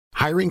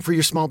Hiring for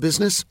your small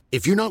business?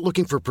 If you're not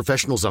looking for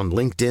professionals on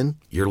LinkedIn,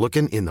 you're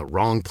looking in the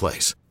wrong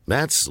place.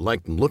 That's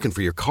like looking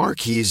for your car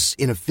keys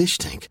in a fish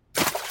tank.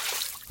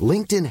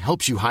 LinkedIn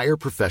helps you hire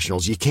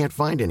professionals you can't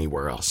find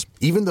anywhere else,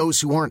 even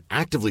those who aren't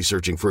actively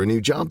searching for a new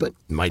job but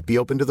might be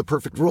open to the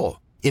perfect role.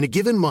 In a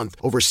given month,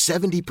 over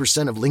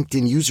 70% of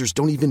LinkedIn users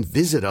don't even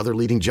visit other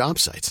leading job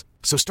sites.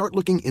 So start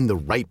looking in the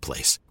right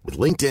place. With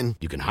LinkedIn,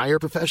 you can hire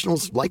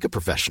professionals like a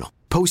professional.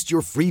 Post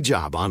your free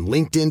job on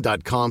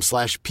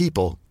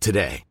linkedin.com/people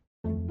today.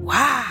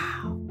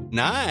 Wow.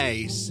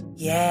 Nice.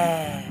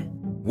 Yeah.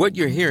 What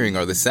you're hearing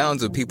are the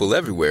sounds of people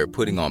everywhere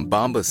putting on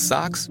Bombas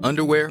socks,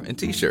 underwear, and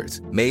T-shirts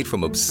made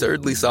from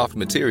absurdly soft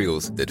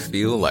materials that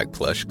feel like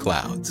plush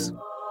clouds.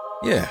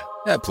 Yeah,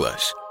 that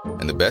plush.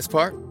 And the best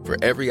part? For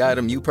every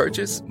item you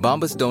purchase,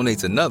 Bombas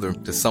donates another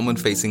to someone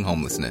facing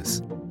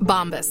homelessness.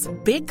 Bombas.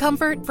 Big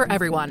comfort for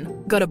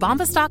everyone. Go to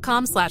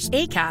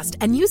bombas.com/ACAST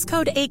and use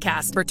code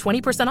ACAST for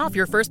 20% off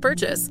your first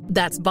purchase.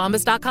 That's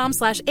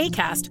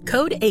bombas.com/ACAST.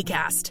 Code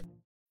ACAST.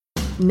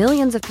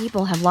 Millions of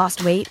people have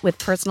lost weight with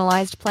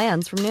personalized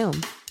plans from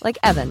Noom. Like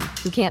Evan,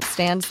 who can't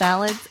stand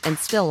salads and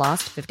still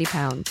lost 50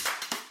 pounds.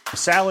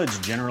 Salads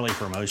generally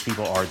for most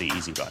people are the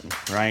easy button,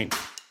 right?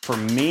 For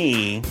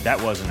me,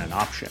 that wasn't an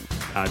option.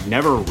 I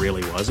never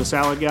really was a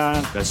salad guy.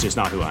 That's just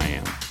not who I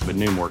am. But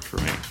Noom worked for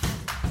me.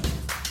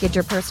 Get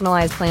your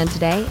personalized plan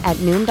today at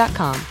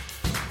Noom.com.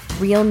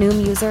 Real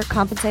Noom user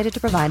compensated to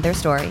provide their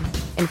story.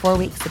 In 4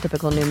 weeks, the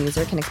typical Noom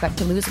user can expect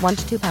to lose 1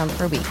 to 2 pounds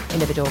per week.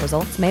 Individual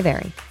results may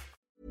vary.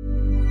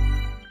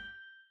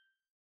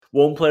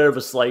 One player of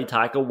a slide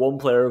tackle, one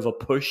player of a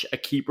push, a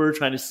keeper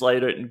trying to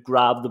slide out and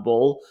grab the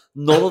ball.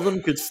 None of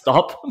them could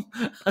stop him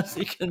as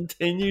he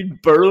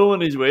continued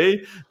burrowing his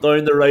way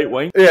down the right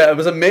wing. Yeah, it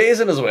was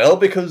amazing as well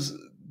because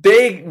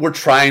they were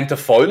trying to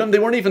foul him. They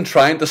weren't even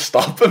trying to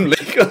stop him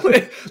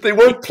legally. They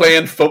weren't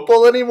playing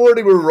football anymore.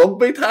 They were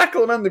rugby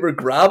tackling him. They were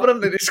grabbing him.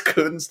 They just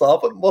couldn't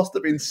stop it. It must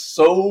have been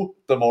so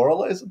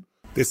demoralising.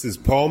 This is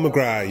Paul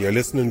McGrath. You're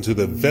listening to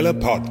the Villa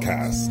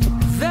Podcast.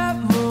 That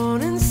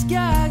morning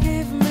sky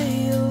gave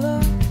me a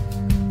look,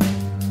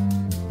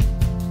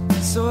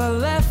 so I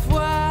left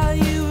while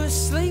you were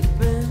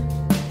sleeping.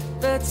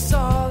 That's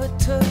all it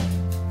took.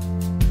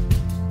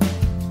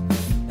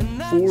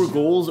 4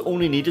 goals,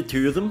 only needed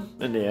 2 of them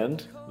in the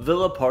end.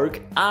 Villa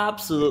Park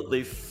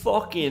absolutely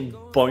fucking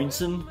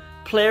bouncing.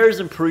 Players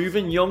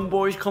improving, young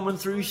boys coming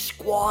through,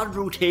 squad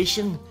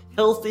rotation,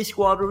 healthy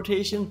squad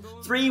rotation.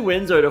 3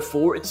 wins out of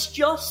 4. It's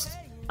just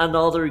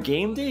another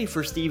game day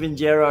for Steven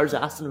Gerrard's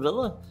Aston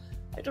Villa.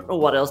 I don't know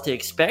what else to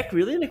expect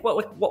really. Like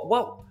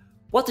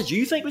what did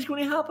you think was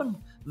going to happen?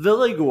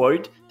 Villa go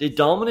out, they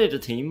dominate the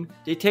team,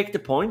 they take the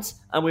points,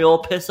 and we all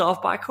piss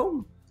off back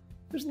home.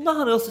 There's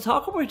nothing else to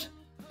talk about.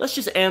 Let's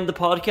just end the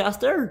podcast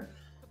there.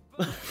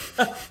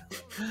 But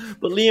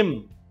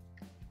Liam,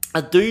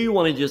 I do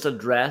want to just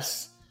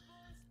address,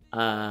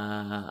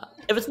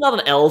 if it's not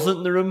an elephant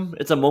in the room,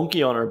 it's a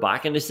monkey on our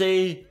back. And they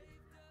say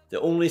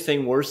the only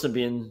thing worse than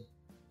being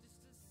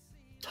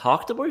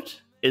talked about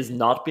is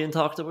not being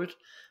talked about.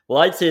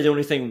 Well, I'd say the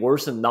only thing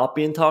worse than not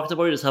being talked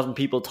about is having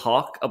people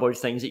talk about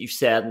things that you've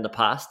said in the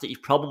past that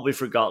you've probably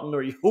forgotten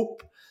or you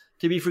hope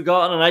to be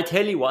forgotten. And I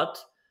tell you what,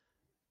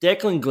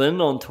 Declan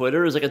Glynn on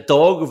Twitter is like a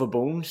dog of a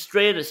bone,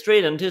 straight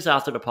into us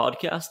after the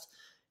podcast.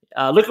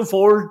 Looking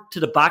forward to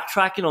the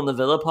backtracking on the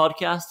Villa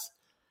podcast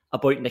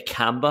about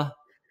Nakamba.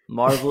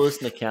 Marvellous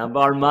Nakamba,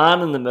 our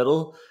man in the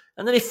middle.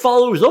 And then he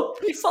follows up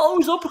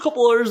a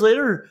couple hours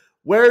later.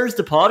 Where's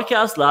the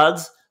podcast,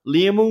 lads?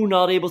 Liam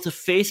not able to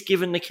face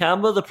giving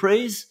Nakamba the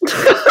praise?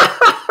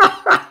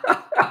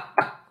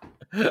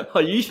 Oh,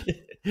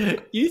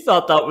 you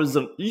thought that was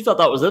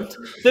it?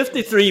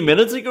 53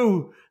 minutes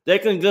ago,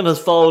 Declan Glynn has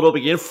followed up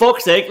again.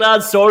 Fuck's sake,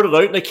 lads, sort it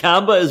out.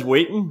 Nakamba is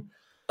waiting.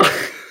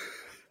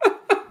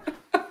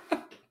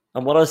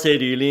 And what I say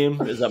to you,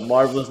 Liam, is that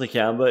Marvellous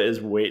Nakamba is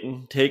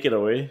waiting. Take it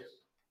away.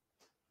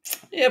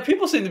 Yeah,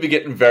 people seem to be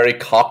getting very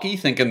cocky,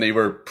 thinking they've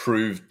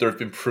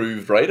been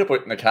proved right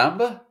about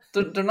Nakamba.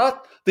 They're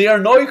not. They are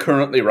now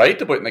currently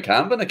right about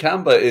Nakamba.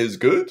 Nakamba is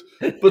good,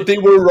 but they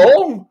were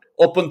wrong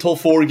up until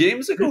 4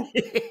 games ago.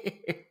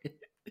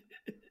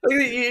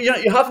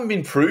 You haven't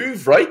been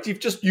proved right.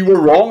 You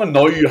were wrong, and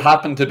now you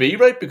happen to be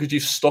right because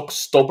you've stuck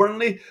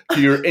stubbornly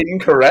to your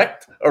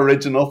incorrect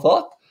original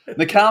thought.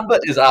 Nakamba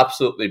is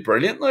absolutely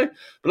brilliant now,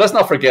 but let's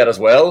not forget as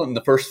well. In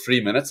the first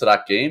 3 minutes of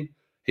that game,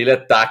 he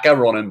let Daka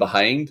run in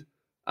behind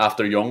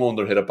after Young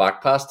under hit a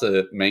back pass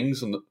to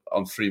Mings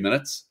on 3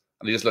 minutes,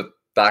 and he just let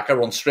Daka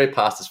run straight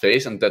past his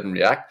face and didn't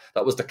react.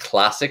 That was the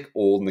classic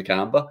old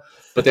Nakamba.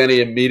 But then he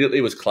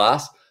immediately was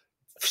class.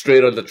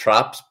 Straight out of the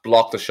traps,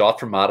 blocked a shot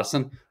from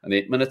Madison in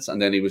 8 minutes,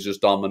 and then he was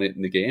just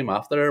dominating the game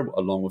after,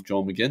 along with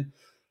John McGinn.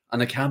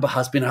 And Nakamba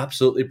has been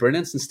absolutely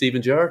brilliant since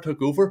Steven Gerrard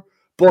took over.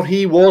 But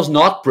he was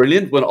not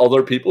brilliant when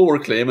other people were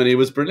claiming he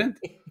was brilliant.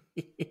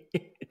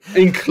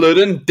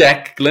 Including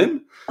Dec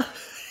Glynn.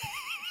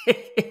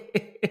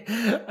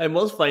 I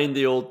must find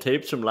the old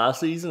tapes from last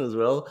season as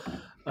well.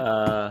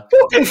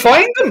 Fucking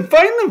find them.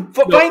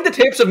 Find the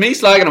tapes of me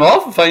slagging him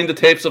off and find the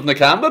tapes of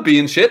Nakamba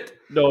being shit.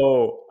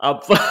 No,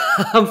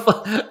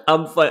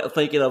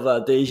 thinking of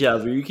a deja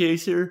vu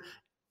case here.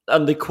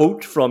 And the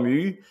quote from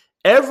you,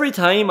 every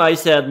time I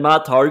said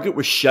Matt Target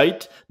was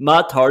shite,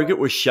 Matt Target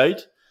was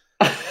shite.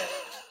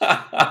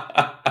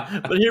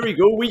 But here we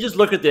go. We just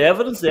look at the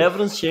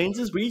evidence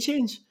changes, we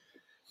change.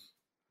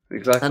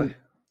 Exactly. And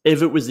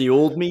if it was the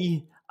old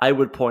me, I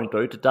would point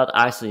out that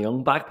Ashley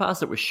Young back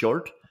pass that was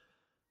short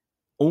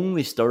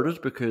only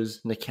started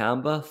because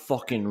Nakamba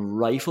fucking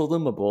rifled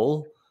him a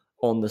ball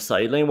on the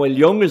sideline. While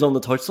Young is on the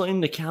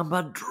touchline,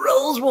 Nakamba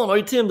drills one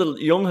out to him that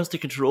Young has to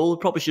control.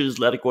 Probably should have just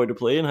let it go out of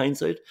play in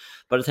hindsight.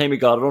 By the time he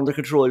got it under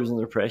control, he was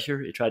under pressure.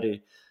 He tried to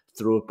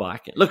throw it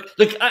back. Look,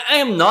 I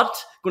am not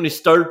going to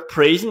start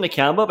praising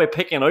Nakamba by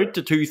picking out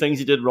the two things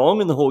he did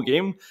wrong in the whole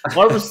game.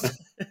 Marvelous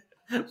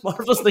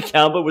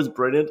Nakamba was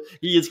brilliant.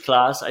 He is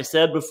class. I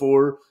said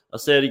before, I'll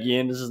say it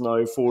again, this is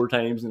now 4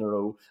 times in a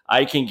row.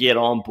 I can get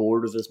on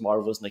board with this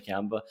Marvelous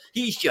Nakamba.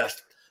 He's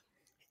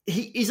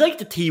like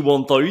the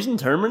T-1000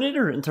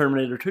 Terminator in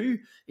Terminator 2.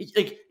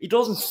 He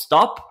doesn't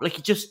stop. Like,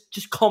 he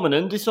just coming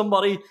into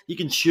somebody, you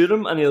can shoot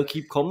him and he'll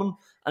keep coming.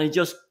 And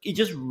he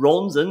just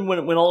runs in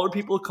when other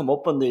people come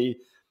up and they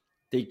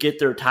get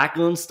their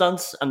tackling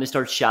stance and they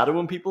start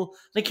shadowing people.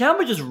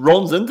 Nakamba just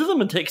runs into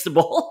them and takes the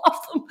ball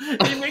off them.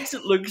 He makes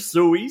it look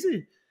so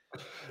easy.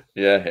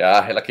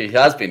 Yeah, like he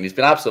has been. He's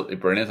been absolutely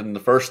brilliant. And the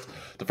first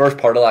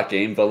part of that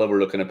game, Villa were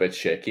looking a bit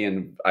shaky,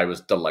 and I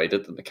was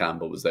delighted that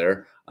Nakamba was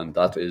there. And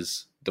that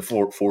is the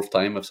fourth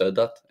time I've said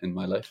that in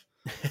my life.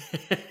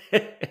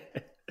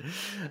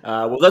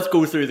 Well, let's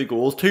go through the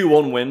goals.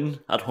 2-1 win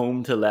at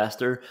home to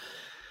Leicester.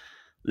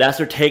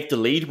 Leicester take the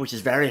lead, which is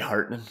very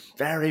heartening.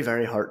 Very,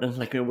 very heartening.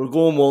 Like, we're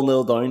going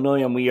 1-0 down now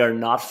and we are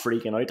not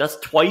freaking out. That's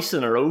twice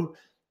in a row.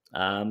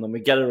 And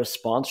we get a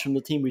response from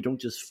the team. We don't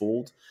just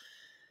fold.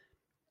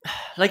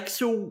 Like,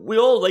 so we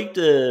all like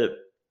the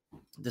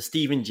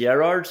Steven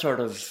Gerrard sort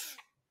of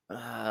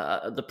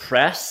the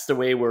press, the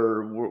way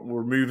we're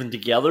moving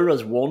together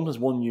as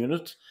one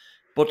unit.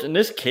 But in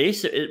this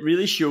case, it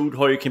really showed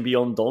how it can be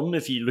undone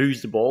if you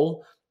lose the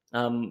ball.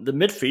 The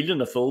midfield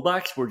and the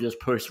fullbacks were just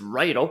pushed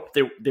right up.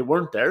 They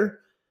weren't there.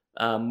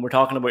 We're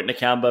talking about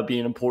Nakamba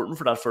being important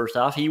for that first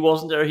half. He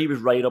wasn't there. He was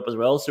right up as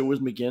well. So was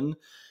McGinn.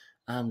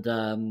 And,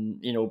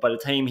 by the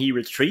time he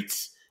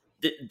retreats,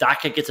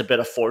 Daka gets a bit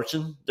of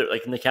fortune.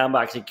 Like,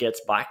 Nakamba actually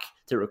gets back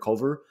to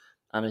recover.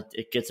 And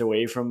it gets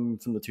away from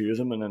the two of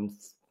them and then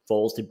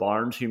falls to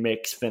Barnes, who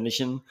makes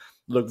finishing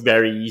look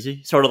very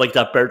easy. Sort of like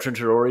that Bertrand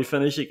Traore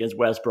finish against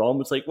West Brom.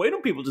 It's like, why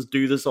don't people just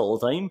do this all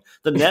the time?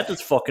 The net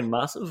is fucking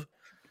massive.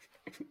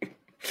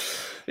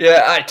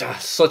 Yeah,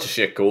 such a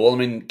shit goal. I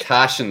mean,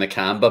 Cash and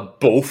Nakamba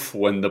both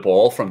win the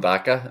ball from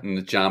Daka, and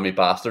the jammy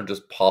bastard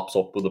just pops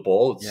up with the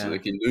ball. It's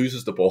like he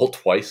loses the ball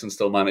twice and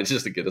still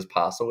manages to get his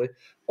pass away.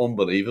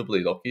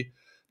 Unbelievably lucky.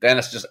 Then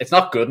it's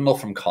not good enough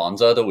from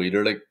Konza though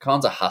either. Like,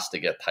 Konza has to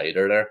get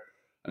tighter there,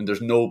 and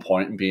there's no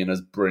point in being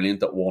as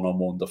brilliant at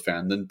one-on-one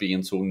defending,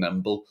 being so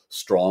nimble,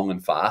 strong,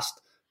 and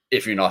fast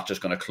if you're not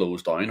just going to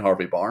close down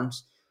Harvey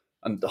Barnes.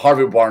 And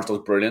Harvey Barnes does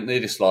brilliantly.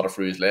 They slaughter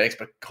through his legs,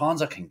 but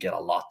Konza can get a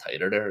lot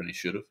tighter there, and he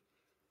should have.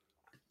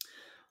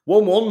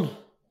 1-1.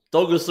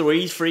 Douglas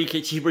Luiz free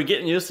kicks. We're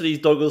getting used to these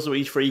Douglas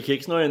Luiz free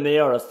kicks now, and they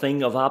are a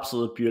thing of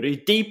absolute beauty.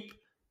 Deep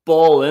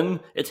ball in.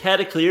 It's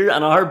headed clear,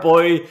 and our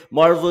boy,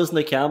 Marvelous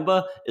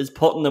Nakamba, is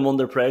putting them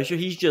under pressure.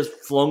 He's just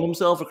flung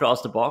himself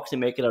across the box to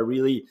make it a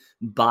really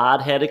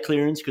bad headed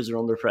clearance because they're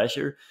under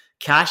pressure.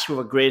 Cash with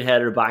a great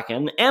header back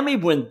in.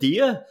 Emi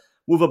Buendia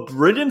with a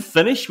brilliant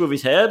finish with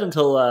his head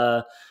until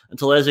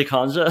Eze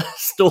Konza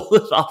stole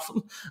it off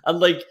him. And,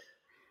 like,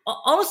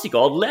 honestly,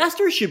 God,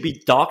 Leicester should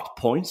be docked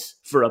points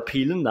for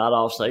appealing that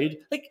offside.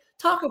 Like,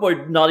 talk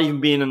about not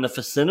even being in the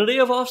vicinity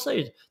of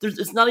offside.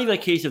 It's not even a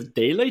case of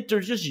daylight.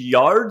 There's just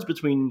yards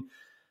between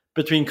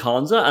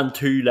Konza and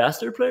two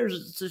Leicester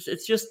players.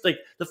 It's just like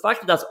the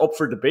fact that that's up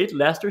for debate.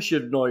 Leicester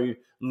should now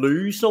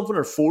lose something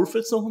or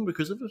forfeit something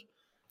because of it.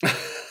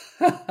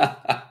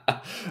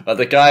 Well,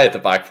 the guy at the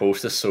back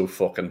post is so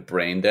fucking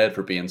brain dead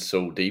for being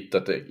so deep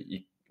that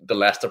the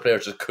Leicester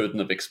players just couldn't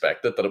have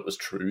expected that it was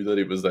true that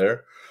he was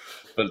there.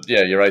 But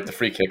yeah, you're right. The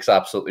free kick's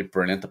absolutely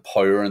brilliant. The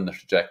power and the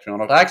trajectory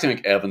on it. I actually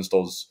think Evans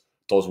does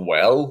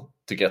well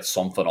to get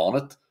something on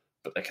it,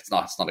 but like it's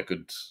not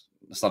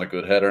a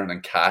good header. And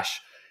then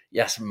Cash,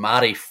 yes,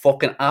 Matty,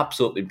 fucking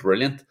absolutely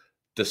brilliant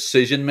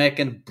decision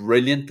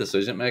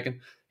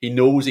making. He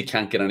knows he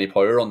can't get any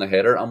power on the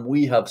header, and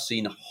we have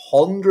seen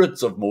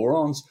hundreds of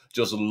morons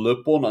just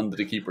loop one under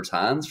the keeper's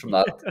hands from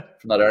that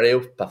area.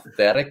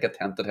 Pathetic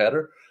attempted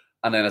header,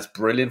 and then it's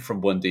brilliant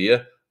from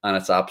Buendia, and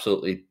it's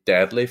absolutely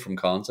deadly from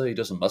Konza. He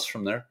doesn't miss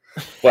from there.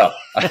 Well,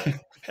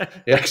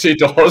 he actually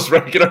does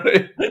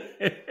regularly.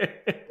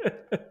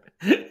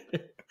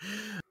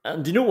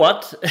 And do you know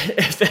what?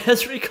 If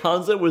Ezri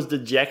Konza was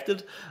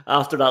dejected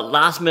after that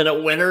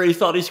last-minute winner he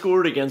thought he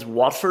scored against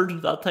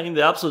Watford that time,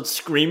 the absolute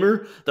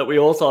screamer that we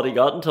all thought he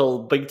got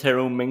until big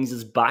Tyrone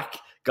Mings' back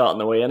got in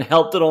the way and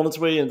helped it on its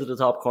way into the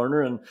top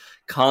corner, and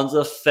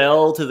Konza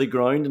fell to the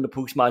ground in the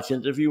post-match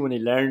interview when he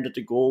learned that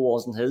the goal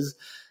wasn't his.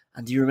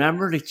 And do you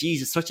remember, like,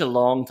 geez, it's such a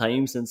long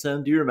time since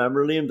then. Do you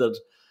remember, Liam, that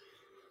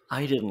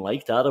I didn't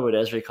like that about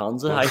Ezri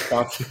Konsa?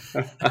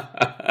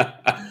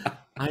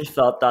 I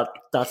thought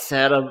that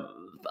said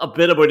a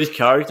bit about his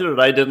character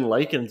that I didn't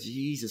like. And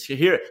Jesus,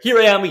 here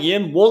I am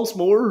again, once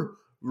more,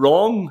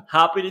 wrong.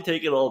 Happy to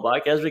take it all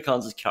back. Ezri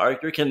Konsa's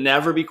character can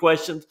never be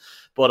questioned.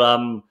 But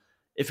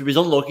if he was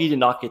unlucky to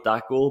not get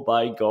that goal,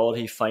 by God,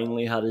 he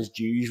finally had his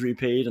dues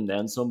repaid and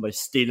then some by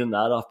stealing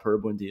that off Per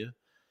Buendia.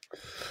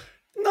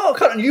 No,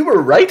 Connor, you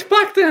were right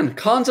back then.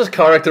 Konsa's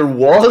character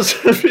was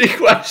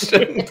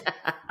re-questioned.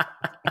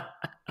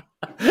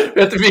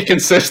 We have to be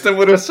consistent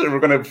with us, or we're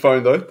going to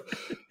find out.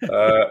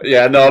 He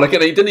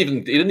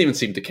didn't even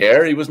seem to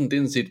care.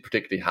 Didn't seem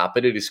particularly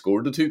happy that he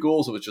scored the 2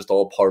 goals. It was just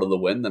all part of the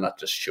win, and that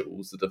just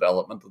shows the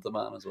development of the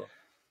man as well.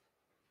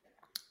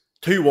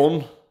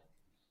 2-1.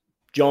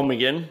 John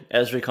McGinn,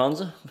 Ezri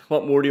Konsa.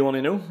 What more do you want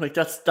to know? Like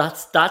that's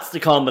the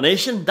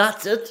combination.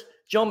 That's it.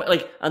 John,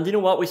 and you know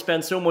what? We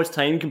spent so much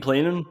time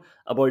complaining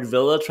about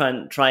Villa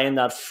trying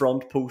that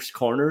front post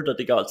corner that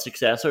they got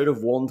success out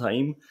of one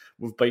time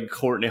with big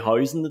Courtney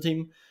Howes in the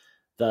team.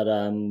 That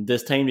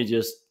this time they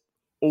just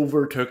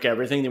overtook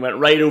everything. They went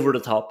right over the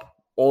top,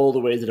 all the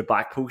way to the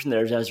back post, and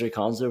there's Ezri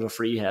Konsa with a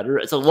free header.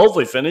 It's a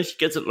lovely finish.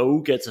 Gets it low,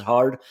 gets it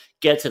hard,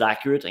 gets it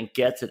accurate, and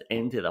gets it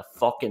into the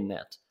fucking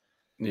net.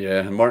 Yeah,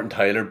 and Martin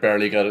Tyler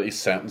barely got his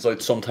sentence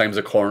out. Sometimes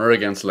a corner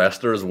against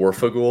Leicester is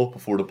worth a goal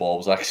before the ball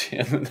was actually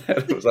in.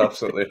 It was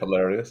absolutely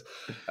hilarious.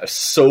 It's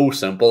so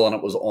simple, and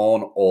it was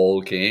on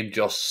all game.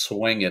 Just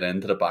swing it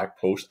into the back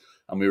post,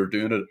 and we were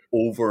doing it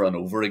over and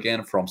over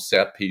again from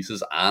set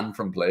pieces and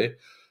from play.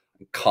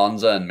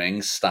 Konsa and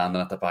Mings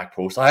standing at the back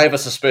post. I have a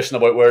suspicion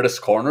about where this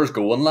corner is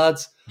going,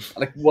 lads.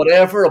 Like,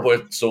 whatever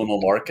about zonal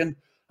marking,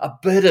 a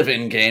bit of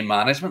in-game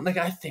management. Like,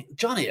 I think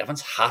Johnny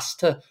Evans has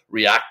to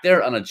react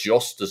there and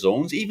adjust the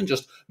zones, even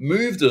just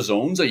move the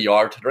zones a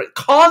yard to the right.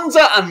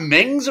 Konsa and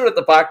Mings are at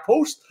the back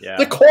post. Yeah.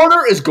 The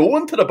corner is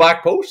going to the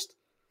back post.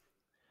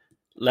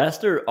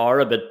 Leicester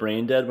are a bit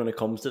brain dead when it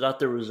comes to that.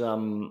 There was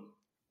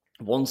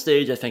one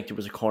stage, I think there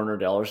was a corner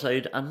the other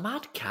side, and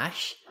Matt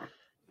Cash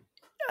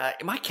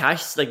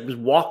was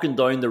walking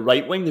down the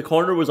right wing. The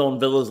corner was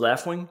on Villa's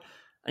left wing,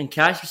 and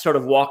Cash was sort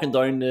of walking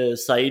down the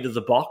side of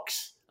the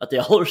box at the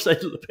other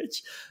side of the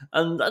pitch.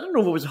 And I don't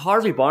know if it was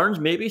Harvey Barnes,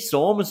 maybe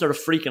saw him and started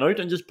freaking out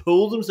and just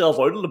pulled himself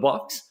out of the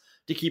box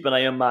to keep an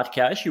eye on Matt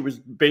Cash, who was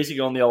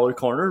basically on the other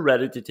corner,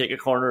 ready to take a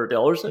corner at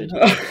the other side.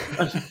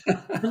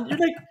 And you're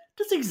like,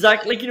 that's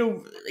exactly,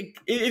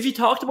 if you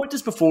talked about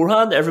this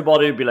beforehand,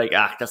 everybody would be like,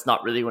 that's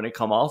not really going to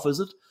come off,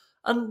 is it?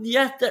 And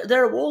yet,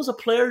 there was a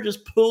player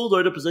just pulled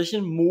out of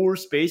position, more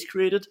space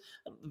created.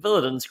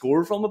 Villa didn't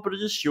score from it, but it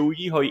just shows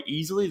you how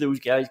easily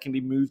those guys can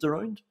be moved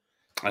around.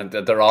 And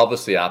they're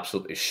obviously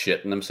absolutely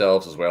shitting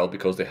themselves as well,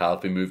 because they have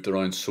been moved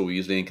around so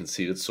easily and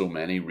conceded so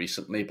many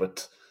recently.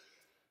 But,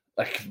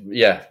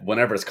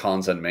 whenever it's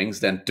Konsa and Mings,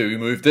 then do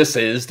move. This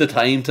is the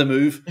time to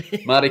move.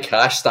 Matty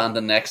Cash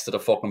standing next to the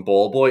fucking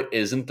ball boy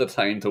isn't the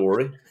time to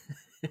worry.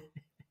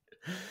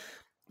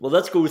 Well,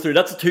 let's go through.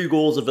 That's the 2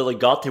 goals that Villa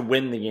got to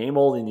win the game.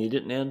 All they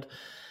needed in the end.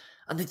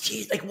 And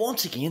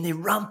once again, they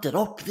ramped it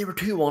up. They were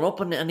 2-1 up,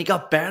 and they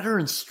got better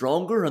and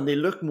stronger, and they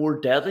looked more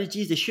deadly.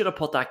 They should have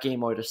put that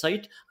game out of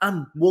sight.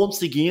 And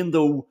once again,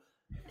 though,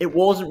 it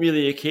wasn't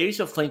really a case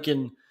of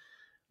thinking,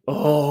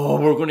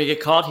 we're going to get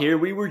caught here.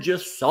 We were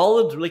just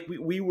solid. Like,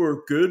 we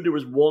were good. There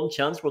was one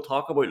chance we'll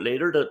talk about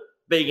later that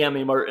Big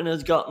Emmy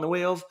Martinez got in the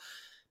way of.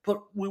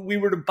 But we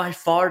were by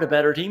far the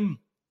better team.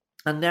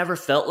 And never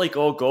felt like,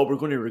 oh God, we're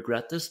going to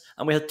regret this.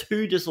 And we had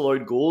 2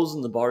 disallowed goals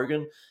in the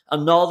bargain.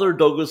 Another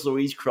Douglas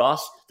Luiz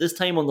cross, this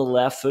time on the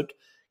left foot.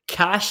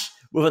 Cash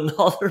with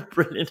another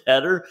brilliant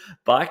header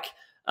back.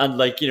 And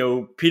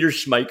Peter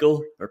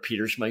Schmeichel,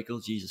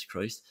 Jesus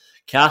Christ.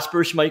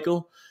 Kasper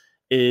Schmeichel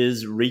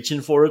is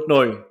reaching for it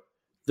now.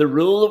 The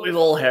rule that we've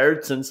all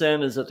heard since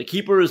then is that the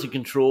keeper is in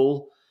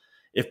control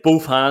if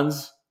both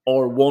hands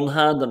or one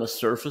hand on a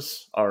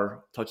surface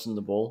are touching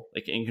the ball,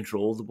 like in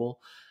control of the ball.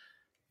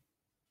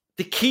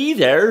 The key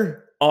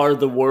there are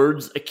the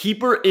words, a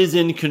keeper is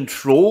in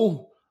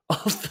control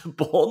of the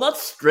ball, not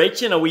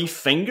stretching a wee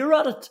finger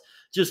at it,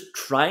 just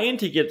trying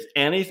to get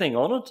anything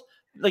on it.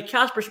 Like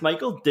Kasper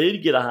Schmeichel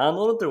did get a hand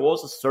on it. There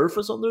was a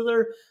surface under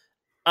there.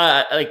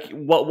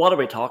 What are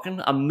we talking?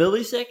 A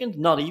millisecond?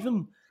 Not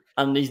even.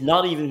 And he's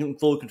not even in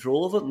full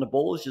control of it. And the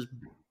ball is just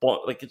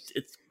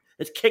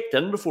it's kicked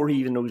in before he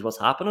even knows what's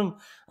happening.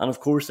 And of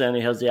course, then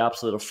he has the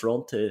absolute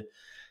affront to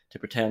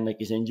pretend like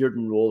he's injured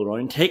and roll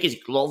around, take his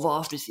glove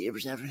off to see if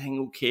there's everything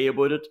okay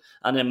about it.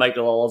 And then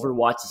Michael Oliver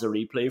watches a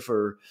replay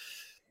for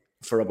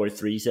about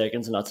 3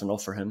 seconds, and that's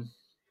enough for him.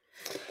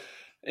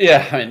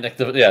 Yeah, I mean,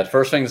 the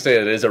first thing to say,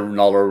 it is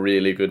another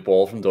really good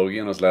ball from Dougie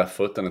on his left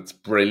foot, and it's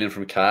brilliant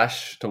from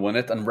Cash to win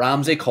it. And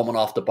Ramsey coming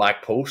off the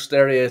back post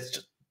area, it's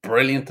just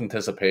brilliant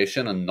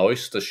anticipation and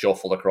nice to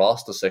shuffle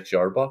across the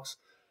 6-yard box.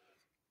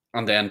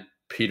 And then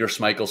Peter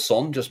Schmeichel's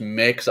son just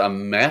makes a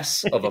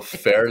mess of a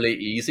fairly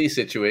easy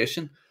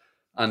situation.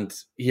 And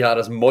he had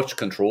as much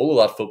control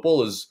of that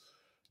football as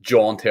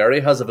John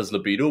Terry has of his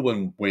libido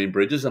when Wayne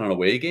Bridges in an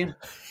away game.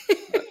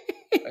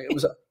 It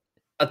was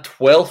a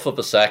 12th of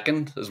a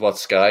second is what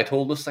Sky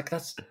told us. Like,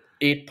 that's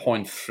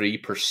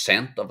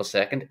 8.3% of a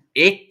second.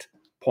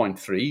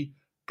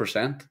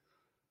 8.3%.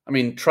 I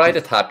mean, try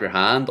to tap your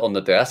hand on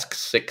the desk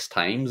 6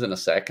 times in a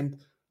second,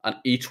 and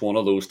each one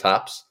of those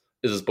taps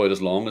is about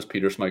as long as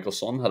Peter Schmeichel's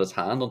son had his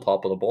hand on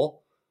top of the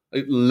ball.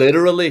 Like,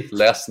 literally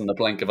less than the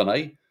blink of an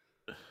eye.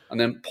 And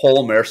then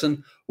Paul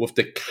Merson with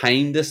the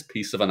kindest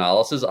piece of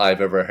analysis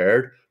I've ever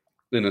heard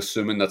in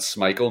assuming that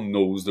Schmeichel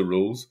knows the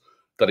rules,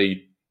 that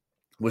he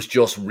was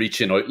just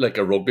reaching out like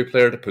a rugby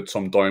player to put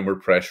some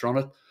downward pressure on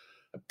it.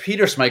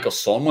 Peter Schmeichel's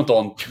son went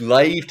on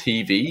live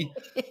TV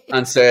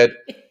and said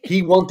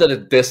he wanted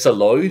it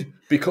disallowed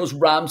because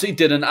Ramsey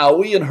did an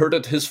owie and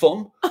hurted his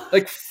thumb.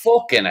 Like,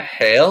 fucking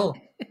hell.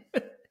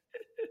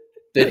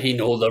 Did he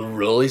know the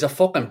rule? He's a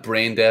fucking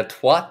brain-dead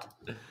twat.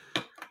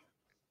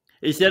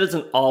 He said it's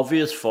an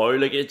obvious foul.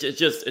 Like, it's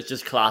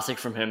just classic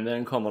from him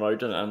then coming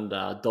out and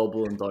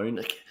doubling down.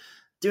 Like,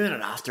 doing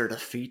it after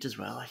defeat as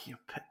well. Like, you know,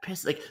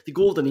 piss. Like, the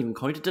goal didn't even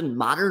count. It didn't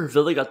matter.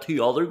 Villa got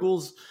 2 other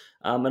goals.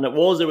 And it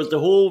was the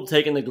whole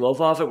taking the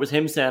glove off. It was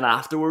him saying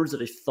afterwards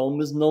that his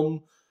thumb is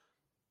numb.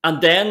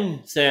 And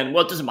then saying,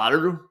 well, it doesn't matter,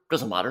 though.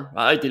 Doesn't matter.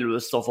 I deal with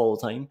this stuff all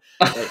the time.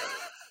 Like,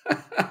 you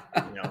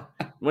know,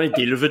 you want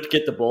to deal with it,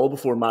 get the ball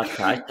before Matt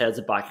Cash heads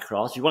it back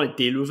across. You want to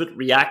deal with it,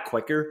 react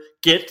quicker,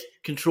 get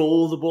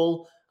control of the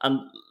ball. And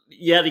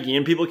yet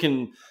again, people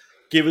can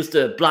give us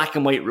the black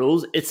and white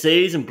rules. It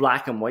says in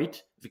black and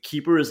white, the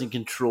keeper is in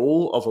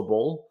control of a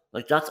ball.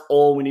 Like, that's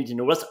all we need to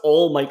know. That's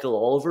all Michael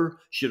Oliver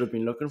should have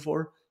been looking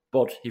for.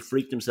 But he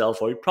freaked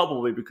himself out,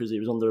 probably because he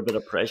was under a bit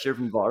of pressure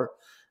from VAR,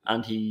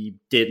 and he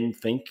didn't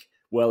think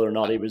whether or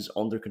not he was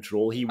under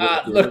control. He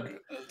look,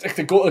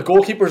 the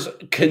goalkeeper's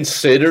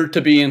considered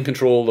to be in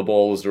control of the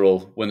ball as the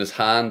rule when his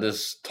hand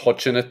is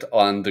touching it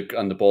and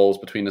the ball's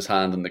between his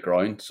hand and the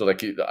ground. So,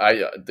 like, he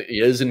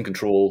is in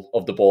control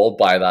of the ball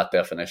by that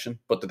definition.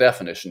 But the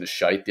definition is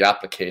shite. The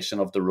application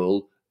of the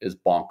rule is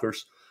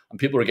bonkers, and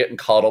people are getting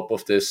caught up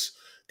with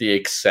the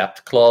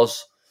accept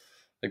clause.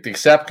 Like, the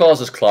accept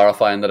clause is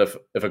clarifying that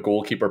if a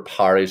goalkeeper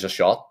parries a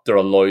shot, they're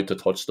allowed to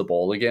touch the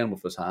ball again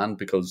with his hand,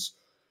 because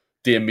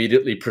the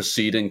immediately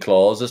preceding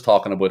clause is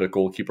talking about a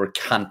goalkeeper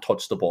can't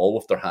touch the ball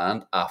with their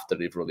hand after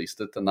they've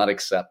released it. And that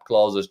accept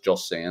clause is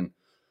just saying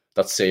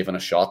that saving a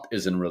shot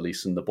is in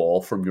releasing the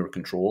ball from your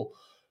control.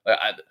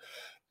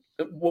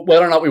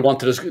 Whether or not we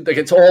want to, like,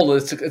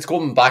 it's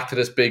going back to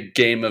this big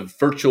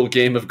virtual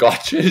game of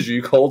gotcha, as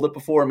you called it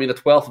before. I mean, a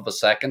 12th of a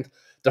second,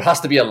 there has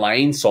to be a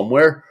line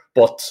somewhere,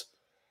 but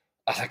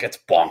I think it's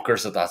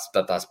bonkers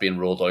that's being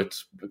rolled out.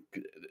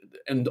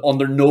 And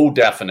under no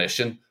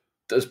definition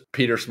does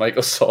Peter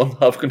Schmeichel's son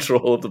have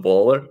control of the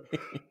ball there.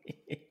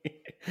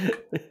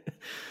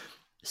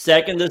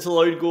 Second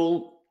disallowed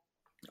goal,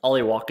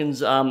 Ollie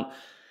Watkins.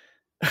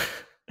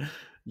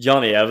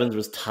 Johnny Evans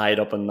was tied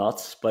up in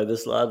knots by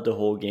this lad the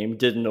whole game.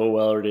 Didn't know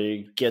whether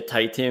to get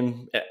tight to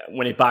him.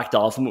 When he backed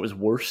off him, it was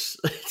worse.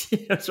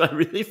 So I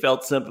really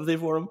felt sympathy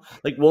for him.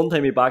 Like, one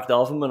time he backed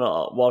off him and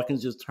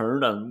Watkins just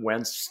turned and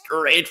went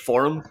straight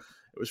for him.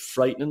 It was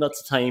frightening.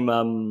 That's the time,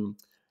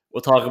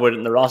 we'll talk about it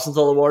in the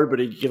Rosenthal Award, but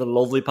he gave a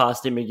lovely pass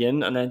to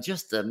McGinn, and then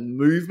just the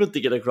movement to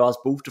get across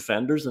both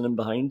defenders and in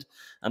behind.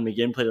 And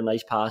McGinn played a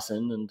nice pass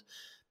in, and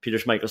Peter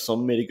Schmeichel's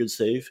son made a good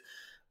save.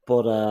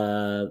 But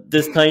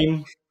this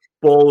time,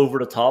 ball over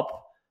the top.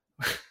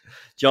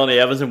 Johnny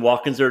Evans and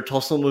Watkins are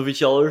tussling with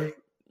each other.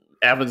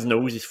 Evans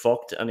knows he's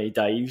fucked and he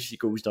dives. He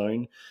goes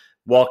down.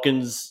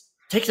 Watkins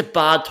takes a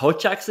bad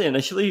touch, actually,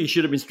 initially. He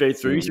should have been straight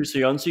through. So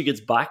Soyuncu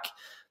gets back.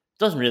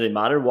 Doesn't really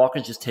matter.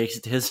 Watkins just takes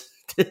it to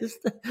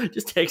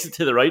just takes it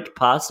to the right,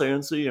 past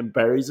Soyuncu, and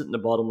buries it in the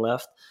bottom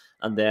left.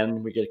 And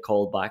then we get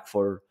called back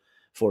for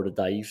the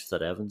dive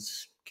that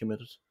Evans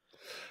committed.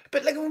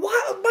 But, like,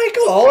 what?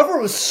 Michael Oliver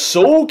was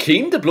so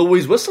keen to blow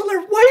his whistle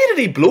there. Why did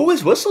he blow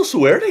his whistle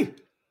so early?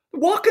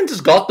 Watkins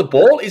has got the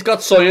ball. He's got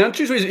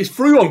Soyuncu, so he's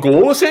through on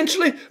goal,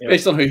 essentially,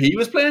 based on how he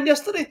was playing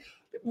yesterday.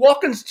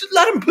 Watkins, just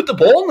let him put the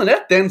ball in the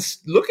net, then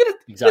look at it.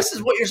 Exactly. This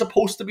is what you're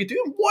supposed to be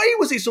doing. Why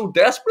was he so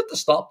desperate to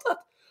stop that?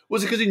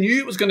 Was it because he knew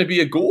it was going to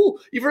be a goal?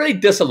 You've already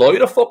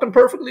disallowed a fucking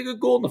perfectly good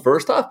goal in the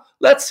first half.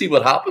 Let's see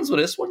what happens with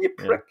this one, you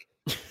prick.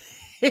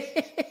 Yeah.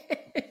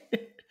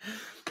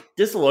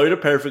 Disallowed a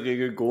perfectly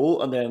good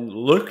goal and then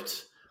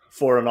looked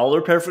for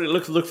another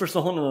look for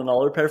someone and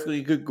another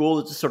perfectly good goal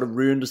that just sort of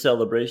ruined the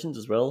celebrations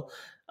as well.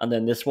 And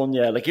then this one,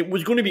 like, it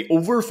was going to be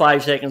over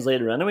 5 seconds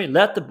later anyway.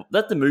 Let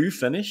the move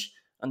finish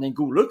and then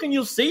go look, and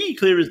you'll see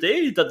clear as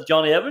day that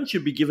Johnny Evans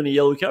should be given a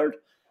yellow card.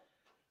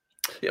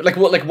 Yeah,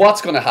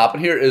 what's going to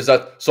happen here is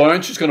that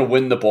Soyuncu's going to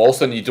win the ball,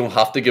 so then you don't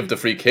have to give the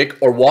free kick,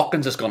 or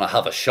Watkins is going to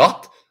have a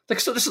shot. Like,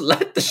 so just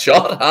let the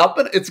shot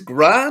happen. It's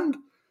grand.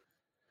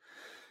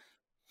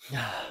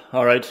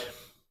 All right,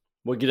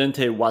 we'll get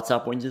into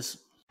WhatsApp whinges.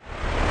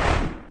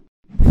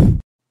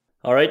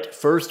 All right,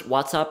 first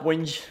WhatsApp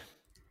whinge.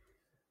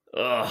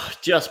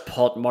 Just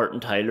put Martin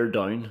Tyler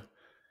down.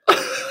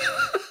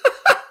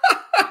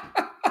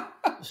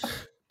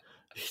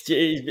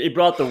 he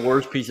brought the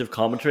worst piece of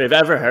commentary I've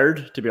ever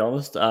heard, to be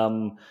honest.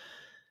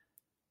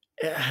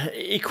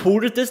 He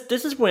quoted this.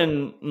 This is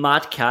when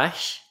Matt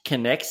Cash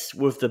connects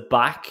with the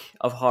back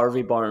of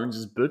Harvey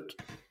Barnes' boot,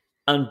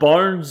 and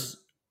Barnes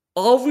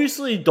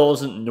obviously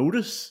doesn't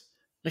notice.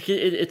 Like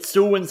it's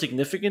so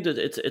insignificant.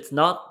 It's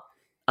not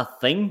a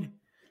thing.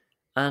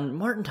 And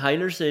Martin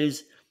Tyler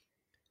says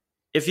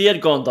if he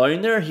had gone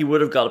down there, he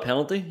would have got a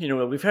penalty. You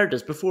know, we've heard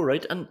this before,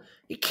 right? And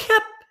he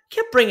kept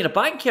bringing it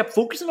back, kept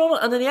focusing on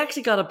it, and then he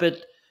actually got a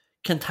bit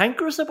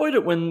cantankerous about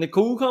it when the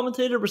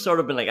co-commentator was sort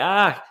of been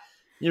like,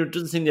 it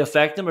doesn't seem to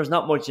affect him. There's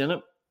not much in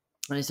it.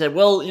 And he said,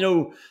 well,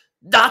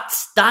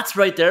 that's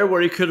right there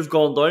where he could have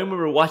gone down when we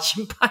were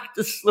watching back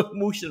the slow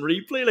motion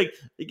replay, like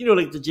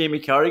the Jamie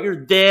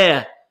Carragher.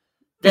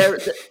 There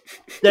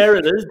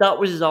it is. That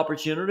was his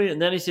opportunity.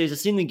 And then he says, I've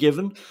seen the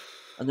given.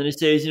 And then he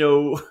says,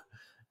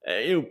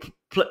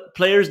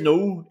 players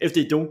know if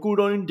they don't go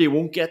down, they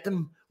won't get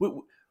them.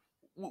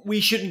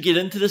 We shouldn't get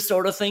into this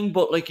sort of thing,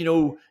 but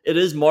it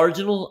is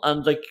marginal,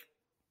 and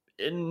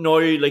now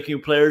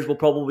players will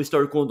probably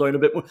start going down a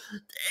bit more.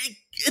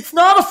 It's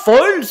not a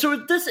foul, so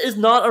this is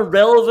not a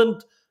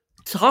relevant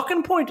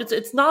talking point.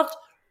 It's not.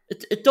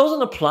 It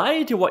doesn't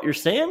apply to what you're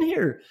saying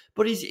here.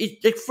 But he's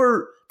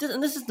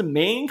and this is the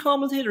main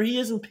commentator. He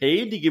isn't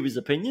paid to give his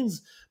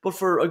opinions, but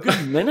for a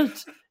good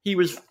minute he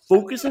was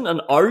focusing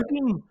and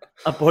arguing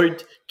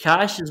about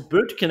Cash's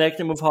boot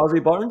connecting with Harvey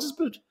Barnes'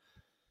 boot.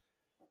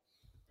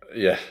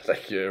 Yeah,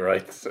 you're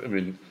right. I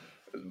mean,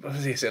 what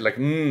does he say?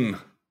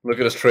 Look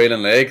at his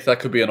trailing leg. That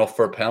could be enough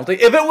for a penalty.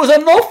 If it was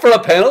enough for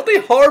a penalty,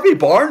 Harvey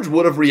Barnes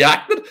would have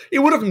reacted. He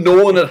would have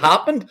known it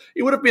happened.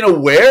 He would have been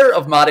aware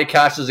of Matty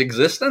Cash's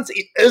existence.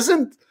 He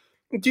isn't.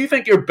 Do you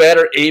think you're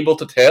better able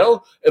to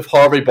tell if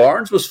Harvey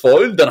Barnes was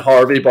fouled than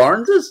Harvey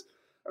Barnes is?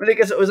 I mean, I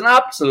guess it was an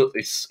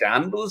absolutely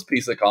scandalous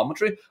piece of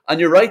commentary. And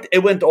you're right, it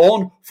went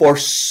on for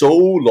so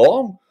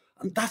long.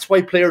 And that's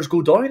why players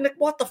go down.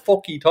 What the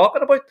fuck are you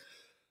talking about?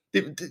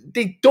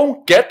 They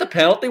don't get the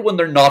penalty when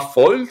they're not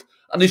fouled,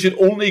 and they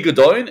should only go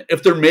down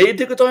if they're made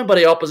to go down by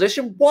the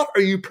opposition. What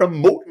are you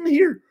promoting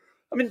here?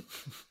 I mean,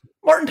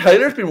 Martin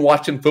Tyler's been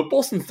watching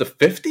football since the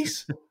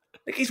 50s.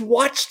 He's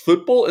watched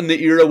football in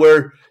the era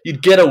where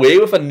you'd get away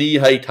with a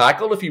knee-high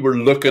tackle if you were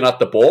looking at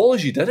the ball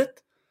as you did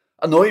it.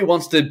 And now he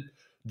wants to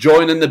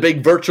join in the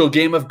big virtual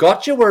game of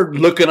gotcha where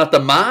looking at the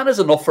man is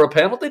enough for a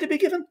penalty to be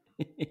given.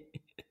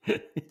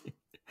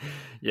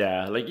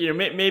 Yeah,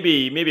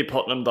 maybe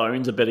putting him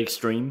down is a bit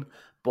extreme,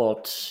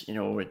 but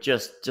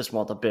just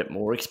want a bit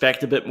more,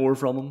 expect a bit more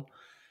from him.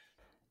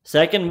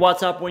 Second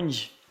WhatsApp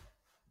whinge.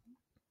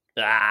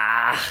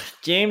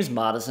 James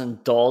Maddison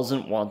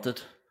doesn't want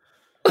it.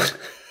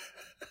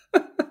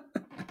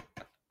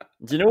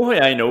 Do you know how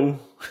I know?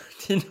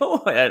 Do you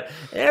know how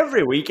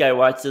every week I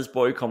watch this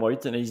boy come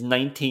out in his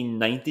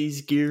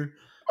 1990s gear?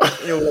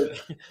 Do you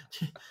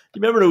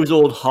remember those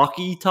old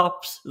hockey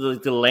tops?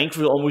 The length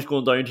was almost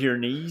going down to your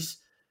knees.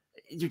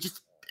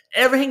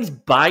 Everything's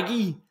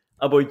baggy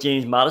about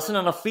James Maddison,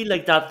 and I feel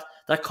like that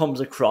comes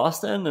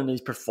across then in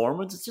his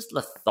performance. It's just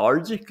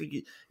lethargic.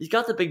 He's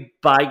got the big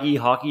baggy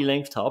hockey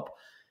length top.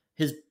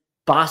 His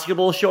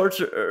basketball shorts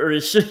there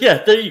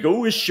you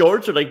go. His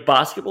shorts are like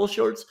basketball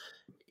shorts.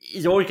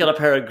 He's always got a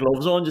pair of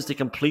gloves on just to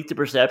complete the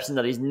perception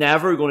that he's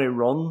never going to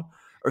run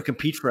or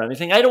compete for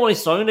anything. I don't want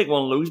to sound like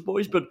one of those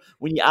boys, but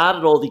when you add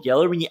it all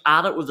together, when you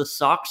add it with the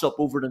socks up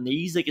over the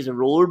knees like he's a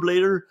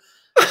rollerblader,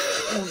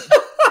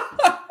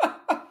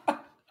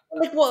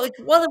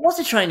 what's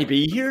he trying to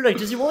be here?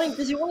 Does he want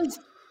to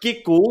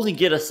get goals and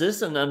get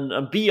assists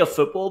and be a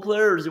football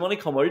player, or does he want to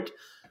come out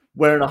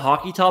wearing a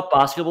hockey top,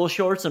 basketball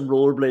shorts, and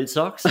rollerblade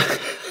socks?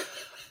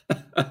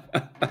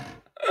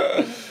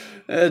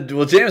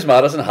 Well, James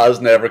Maddison has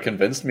never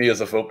convinced me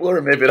as a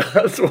footballer. Maybe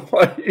that's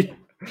why.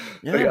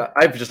 Yeah.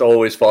 I've just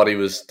always thought he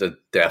was the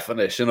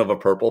definition of a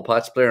purple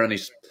patch player, and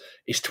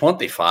he's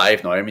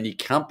 25 now. I mean, you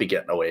can't be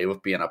getting away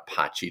with being a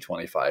patchy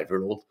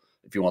 25-year-old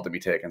if you want to be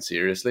taken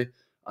seriously.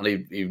 And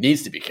he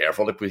needs to be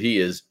careful, but he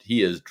is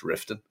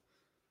drifting.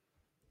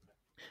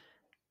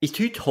 He's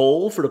too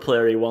tall for the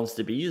player he wants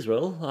to be as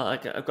well.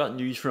 I've got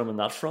news for him on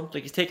that front.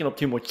 He's taking up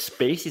too much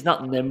space. He's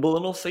not nimble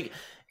enough.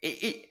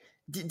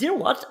 Do you know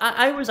what?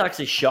 I was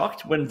actually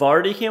shocked when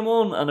Vardy came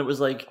on, and it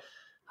was like,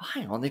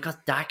 hang on, they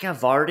got Daka,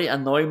 Vardy,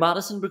 and now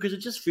Maddison, because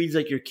it just feels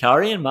like you're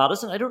carrying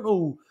Maddison. I don't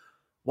know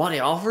what he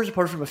offers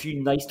apart from a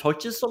few nice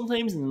touches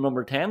sometimes in the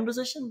number 10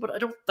 position, but I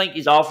don't think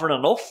he's offering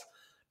enough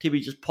to be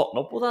just putting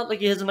up with that.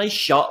 He has a nice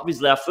shot of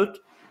his left foot,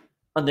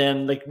 and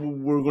then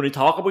we're going to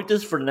talk about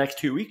this for the next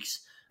 2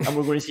 weeks, and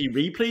we're going to see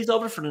replays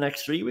of it for the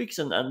next 3 weeks,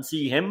 and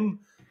see him,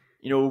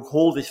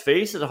 hold his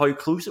face at how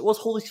close it was.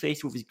 Hold his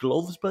face with his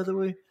gloves, by the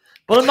way.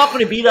 But I'm not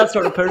going to be that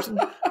sort of person.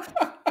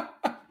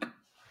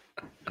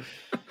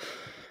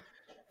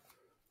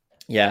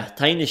 Yeah,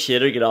 time to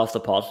shit or get off the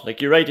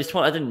pot. You're right. He's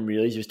 20. I didn't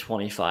realize he was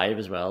 25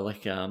 as well.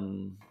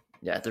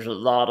 There's a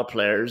lot of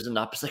players in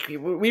that.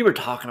 We were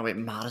talking about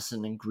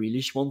Maddison and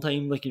Grealish one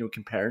time,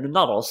 comparing them.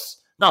 Not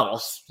us, Not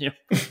us,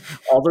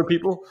 other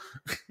people.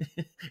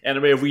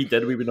 Anyway, if we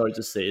did, we would now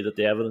just say that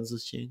the evidence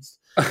has changed.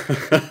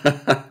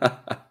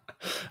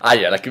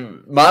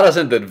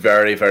 Madison did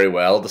very, very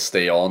well to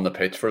stay on the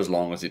pitch for as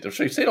long as he did.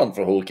 So he stayed on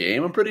for the whole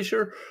game, I'm pretty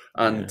sure.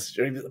 And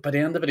by the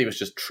end of it, he was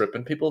just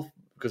tripping people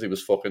because he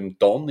was fucking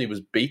done. He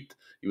was beat.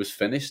 He was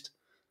finished.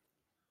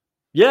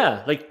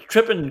 Yeah, like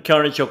tripping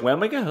Carney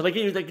Chukwuemeka.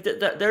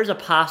 Like, there's a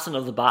passing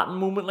of the baton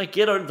moment. Like,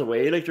 get out of the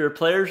way. Like, there are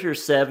players who are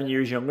 7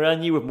 years younger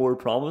than you with more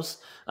promise,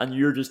 and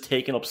you're just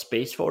taking up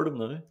space for them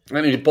now.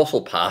 I mean, he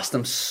bustled past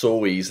them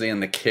so easily,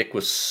 and the kick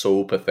was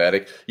so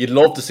pathetic. You'd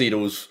love to see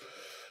those.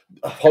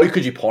 How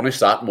could you punish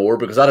that more?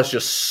 Because that is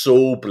just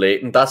so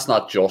blatant. That's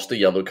not just a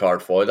yellow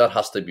card foul.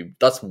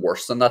 That's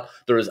worse than that.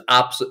 There is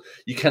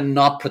you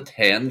cannot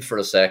pretend for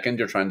a second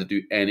you're trying to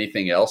do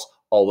anything else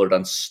other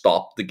than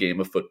stop the game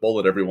of football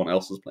that everyone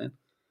else is playing.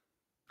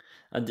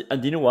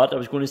 And you know what? I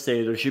was going to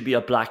say there should be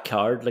a black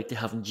card like they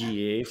have in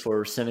GA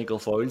for cynical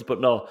fouls, but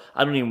no,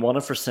 I don't even want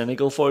it for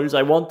cynical fouls.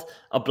 I want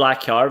a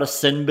black card, a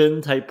sin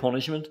bin type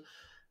punishment,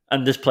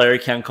 and this player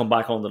can't come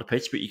back onto the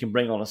pitch, but you can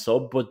bring on a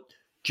sub, but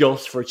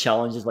just for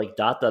challenges like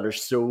that are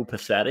so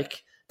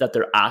pathetic that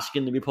they're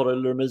asking to be put out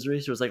of their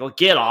misery. So it's like, oh,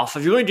 get off.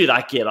 If you're going to do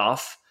that, get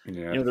off.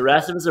 Yeah. The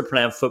rest of us are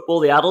playing football.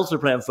 The adults are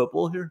playing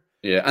football here.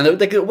 Yeah, and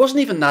it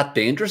wasn't even that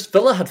dangerous.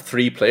 Villa had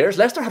 3 players.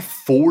 Leicester had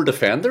 4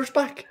 defenders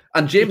back.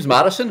 And James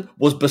Maddison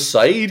was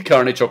beside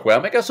Carney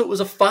Chukwuemeka, so it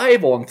was a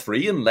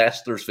 5-on-3 in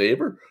Leicester's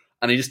favour.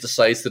 And he just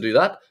decides to do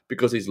that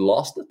because he's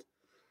lost it.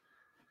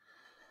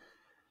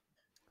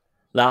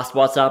 Last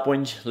WhatsApp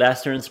whinge,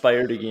 Leicester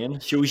inspired again.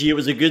 Shows you it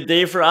was a good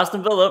day for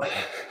Aston Villa.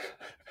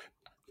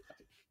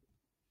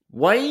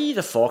 Why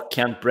the fuck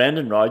can't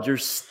Brendan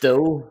Rodgers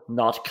still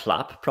not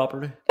clap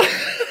properly?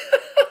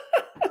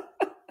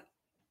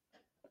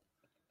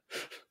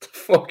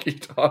 Fuck you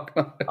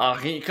talking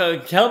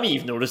about? Tell me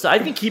you've noticed.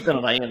 I've been keeping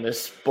an eye on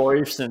this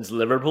boy since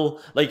Liverpool.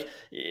 Like,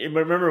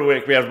 remember when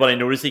everybody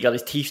noticed he got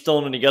his teeth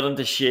done and he got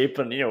into shape,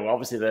 and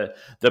obviously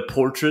the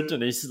portrait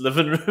in his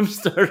living room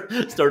started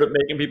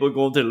making people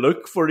go to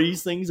look for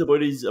these things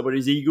about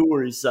his ego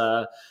or his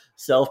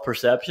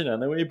self-perception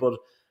anyway. But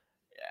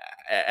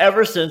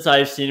ever since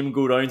I've seen him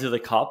go down to the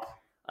cup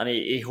and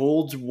he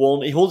holds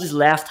his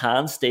left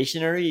hand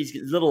stationary,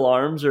 his little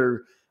arms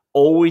are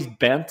always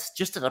bent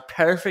just at a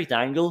perfect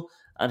angle,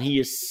 and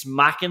he is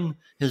smacking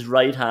his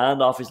right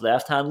hand off his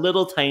left hand,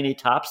 little tiny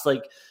taps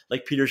like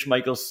Peter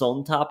Schmeichel's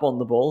son tap on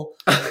the ball.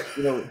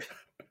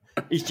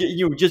 He's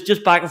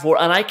just back and forth,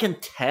 and I can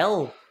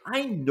tell,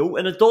 I know,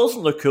 and it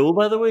doesn't look cool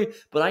by the way,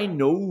 but I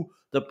know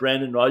that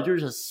Brendan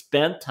Rodgers has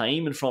spent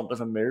time in front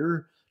of a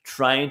mirror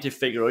trying to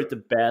figure out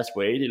the best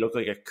way to look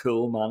like a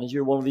cool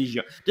manager. One of these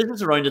this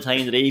was around the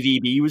time that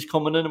AVB was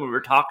coming in, and we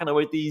were talking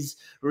about these.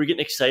 We were getting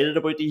excited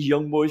about these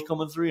young boys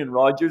coming through, and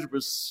Rodgers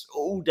was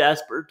so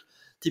desperate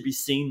to be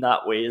seen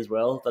that way as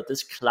well. That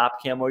this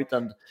clap came out,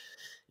 and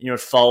it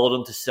followed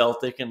him to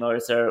Celtic, and now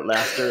it's there at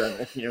Leicester.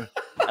 And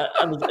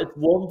and it's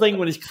one thing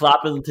when he's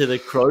clapping to the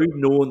crowd,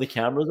 knowing the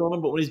camera's on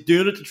him, but when he's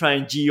doing it to try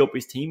and G up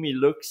his team, he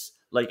looks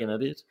like an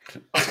idiot.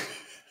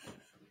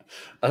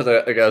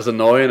 As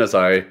annoying as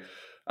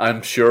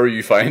I'm sure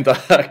you find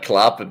that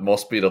clap, it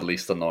must be the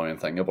least annoying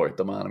thing about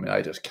the man. I mean,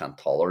 I just can't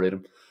tolerate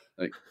him.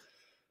 Like,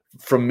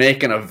 from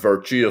making a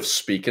virtue of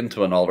speaking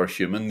to another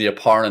human, the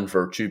apparent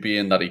virtue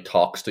being that he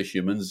talks to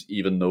humans,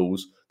 even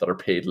those that are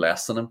paid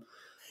less than him.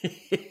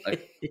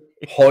 Like,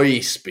 how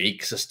he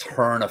speaks, his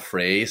turn of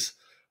phrase,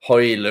 how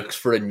he looks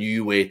for a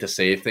new way to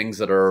say things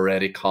that are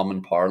already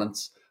common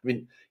parlance. I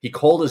mean, he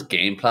called his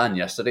game plan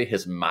yesterday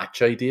his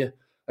match idea.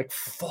 Like,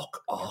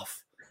 fuck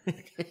off.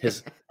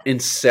 His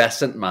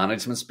incessant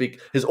management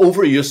speak, his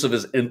overuse of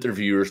his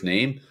interviewer's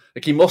name.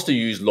 Like, he must have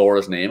used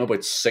Laura's name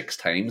about 6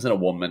 times in a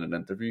 1-minute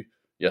interview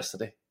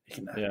yesterday. He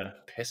can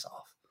piss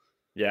off.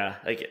 Yeah,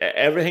 like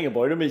everything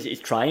about him is he's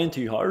trying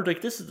too hard.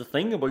 Like, this is the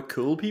thing about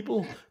cool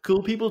people.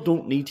 Cool people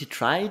don't need to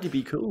try to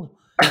be cool.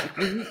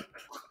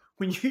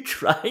 When you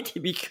try to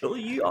be cool,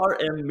 you are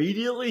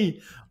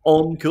immediately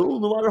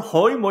uncool, no matter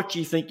how much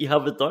you think you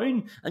have it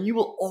down. And you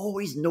will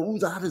always know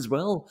that as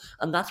well.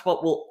 And that's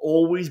what will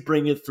always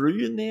bring it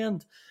through in the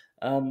end.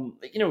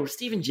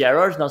 Steven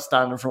Gerrard's not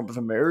standing in front of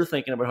a mirror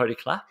thinking about how to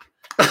clap.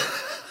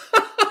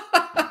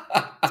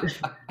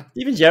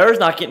 Steven Gerrard's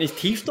not getting his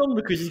teeth done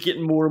because he's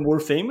getting more and more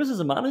famous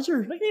as a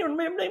manager. Like, I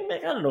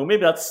don't know,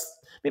 maybe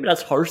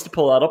that's harsh to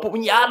pull that up. But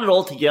when you add it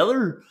all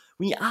together,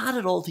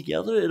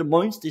 it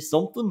amounts to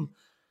something.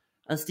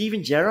 And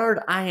Steven Gerrard,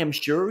 I am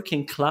sure,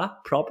 can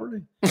clap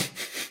properly.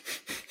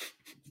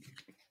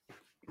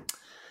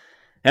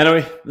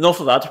 Anyway, enough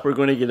of that. We're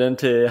going to get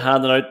into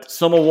handing out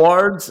some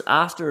awards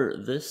after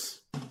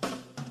this.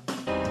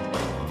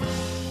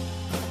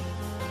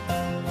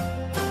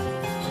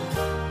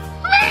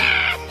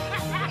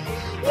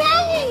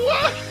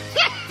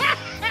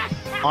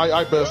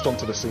 I burst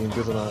onto the scene,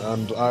 didn't I?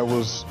 And I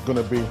was going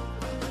to be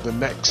the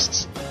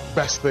next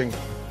best thing.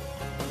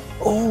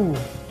 Oh,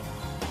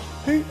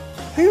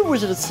 who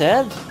was it that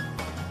said?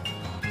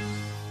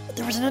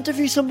 There was an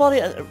interview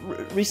somebody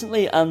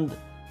recently, and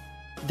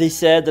They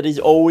said that he's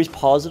always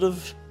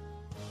positive.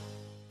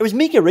 It was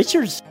Micah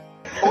Richards.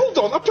 Hold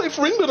on, I played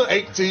for England at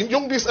 18,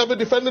 youngest ever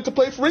defender to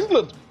play for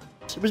England.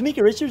 It was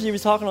Micah Richards. He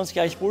was talking on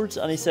Sky Sports,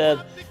 and he said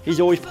he's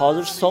always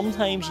positive.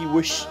 Sometimes he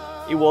wish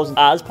he wasn't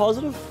as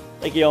positive.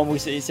 Like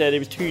he said he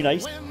was too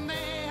nice.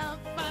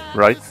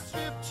 Right.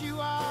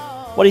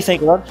 What do you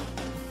think of that?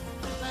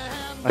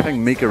 I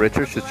think Micah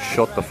Richards should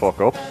shut the fuck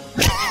up.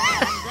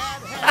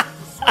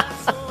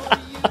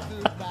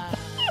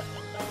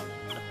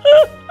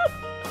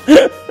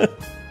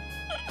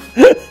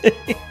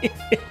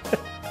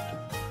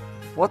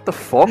 What the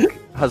fuck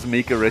has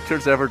Micah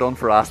Richards ever done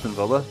for Aston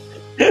Villa?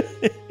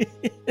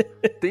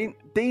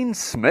 Dean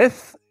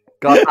Smith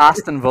got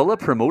Aston Villa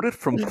promoted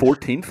from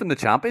 14th in the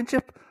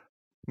Championship.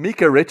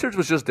 Micah Richards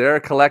was just there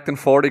collecting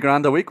 40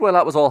 grand a week while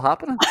that was all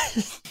happening.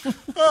 He's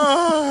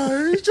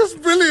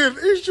just brilliant.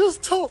 He's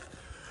just top.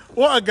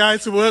 What a guy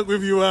to work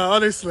with you are,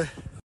 honestly.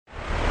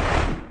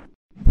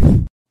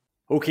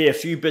 Okay, a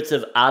few bits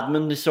of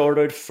admin to sort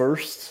out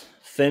first.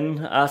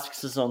 Finn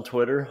asks us on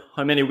Twitter,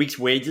 how many weeks'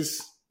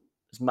 wages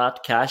is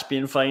Matt Cash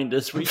being fined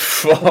this week?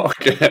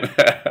 Fucking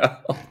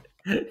hell.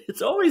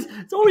 It's always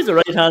the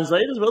right hand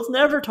side as well. It's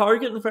never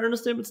Target, in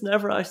fairness to him. It's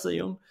never Ashley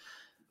Young.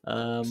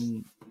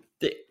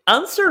 The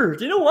answer,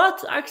 do you know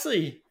what?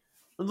 Actually,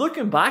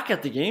 looking back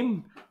at the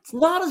game, it's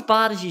not as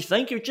bad as you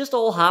think. It just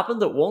all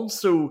happened at once.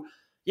 So,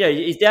 yeah,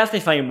 he's definitely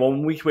fined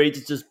 1 week's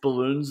wages, just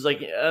balloons.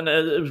 And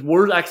it was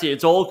worse. Actually,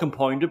 it's all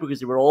compounded because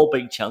they were all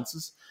big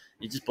chances.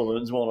 He just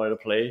balloons one out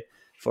of play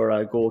for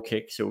a goal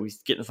kick. So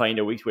he's getting fined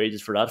a week's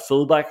wages for that.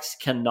 Fullbacks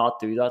cannot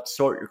do that.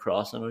 Sort your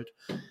crossing out.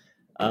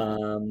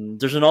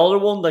 There's another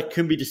one that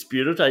can be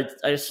disputed.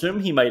 I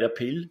assume he might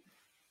appeal.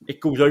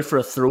 It goes out for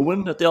a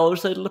throw-in at the other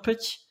side of the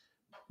pitch.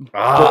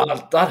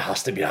 That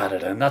has to be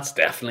added in. That's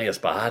definitely as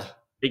bad.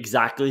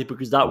 Exactly,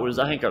 because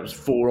I think that was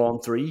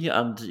 4-on-3,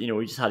 and he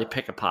just had to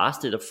pick a pass,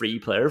 did a free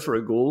player for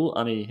a goal,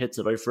 and he hits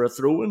it out for a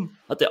throw-in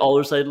at the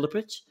other side of the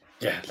pitch.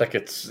 Yeah, like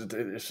it's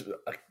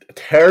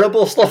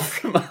terrible stuff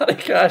from Matty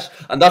Cash.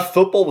 And that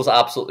football was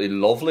absolutely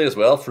lovely as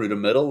well through the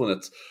middle when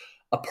it's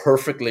a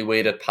perfectly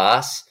weighted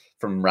pass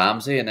from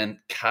Ramsey, and then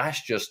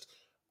Cash just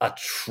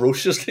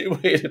atrociously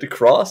weighted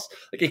across.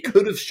 Like he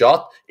could have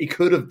shot, he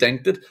could have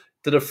dinked it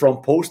to the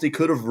front post, he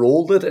could have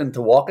rolled it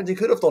into Watkins, he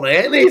could have done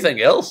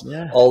anything else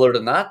other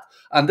than that.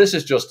 And this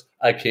is just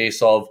a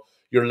case of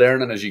you're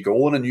learning as you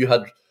go on, and you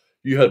had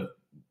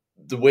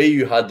the way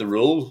you had the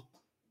rule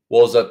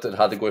was that it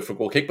had to go for a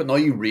goal kick, but now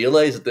you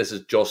realise that this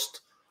is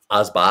just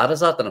as bad as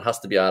that, and it has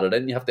to be added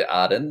in. You have to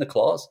add in the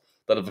clause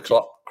that if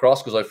the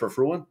cross goes out for a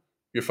throw-in,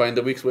 you're fined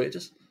a week's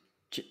wages.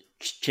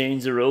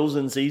 Change the rules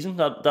in season.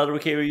 That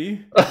okay with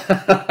you?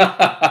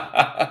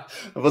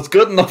 If it's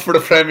good enough for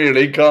the Premier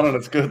League, Conan,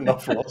 it's good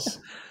enough for us.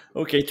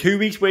 Okay, 2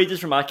 weeks' wages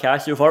for Matt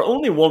Cash so far.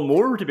 Only one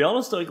more, to be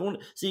honest.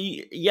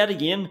 See, yet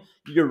again,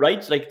 you're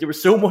right. Like there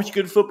was so much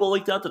good football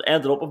like that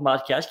ended up with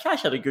Matt Cash.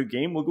 Cash had a good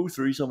game. We'll go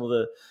through some of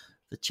the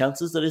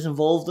chances that he's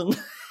involved in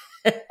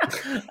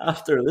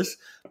after this.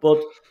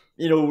 But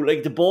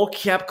like the ball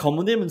kept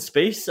coming to him in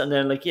space, and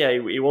then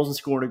he wasn't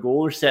scoring a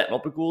goal or setting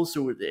up a goal.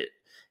 So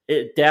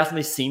it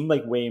definitely seemed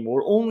like way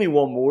more. Only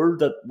one more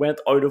that went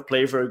out of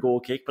play for a goal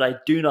kick, but I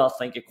do not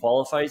think it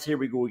qualifies. Here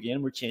we go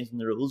again. We're changing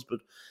the rules, but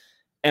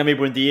Emi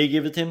Buendia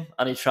gave it to him,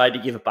 and he tried to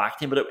give it back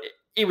to him, but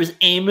it was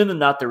aiming in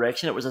that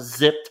direction. It was a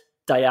zipped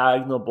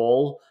diagonal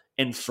ball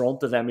in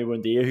front of Emi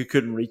Buendia, who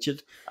couldn't reach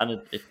it,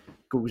 and it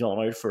goes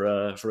on out for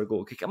a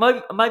goal kick. Am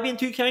I being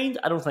too kind?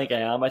 I don't think I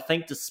am. I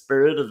think the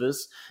spirit of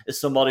this is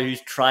somebody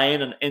who's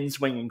trying an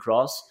in-swinging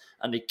cross,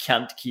 and they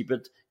can't keep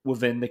it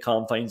within the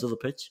confines of the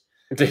pitch.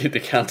 They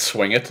can't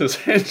swing it,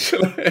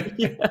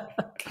 essentially.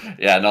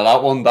 Yeah, no,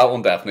 that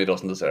one definitely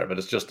doesn't deserve it.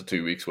 It's just the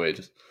 2 weeks'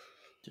 wages.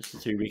 Just the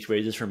 2 weeks'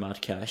 wages for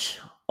Matt Cash.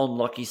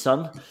 Unlucky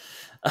son.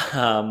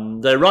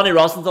 The Ronnie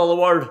Rosenthal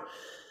Award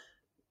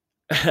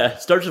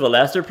starts with a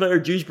Leicester player.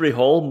 Dewsbury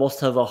Hall must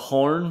have a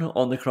horn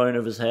on the crown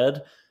of his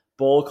head.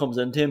 Ball comes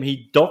into him.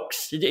 He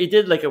ducks. He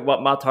did like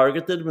what Matt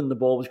Target did when the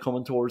ball was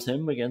coming towards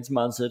him against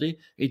Man City.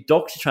 He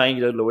ducks to try and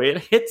get out of the way. It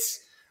hits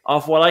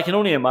off what I can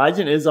only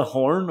imagine is a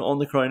horn on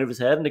the crown of his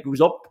head, and it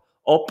goes up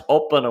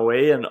and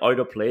away and out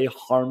of play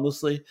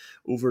harmlessly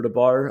over the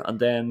bar. And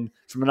then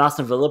from an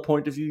Aston Villa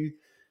point of view,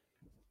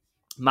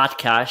 Matt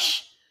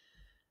Cash,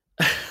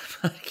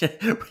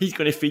 he's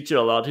going to feature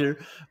a lot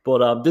here,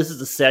 but this is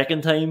the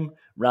second time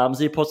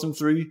Ramsey puts him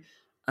through,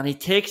 and he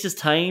takes his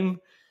time,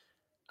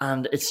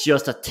 and it's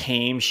just a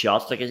tame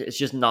shot. Like it's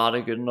just not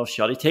a good enough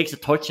shot. He takes a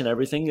touch and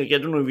everything. Like I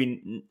don't know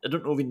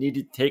if he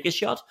needed to take a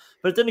shot,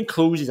 but it didn't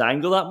close his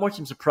angle that much.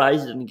 I'm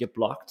surprised it didn't get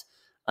blocked,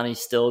 and he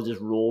still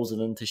just rolls it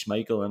into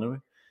Schmeichel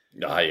anyway.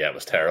 Yeah, it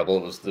was terrible.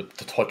 It was the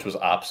touch was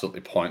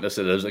absolutely pointless.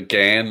 It is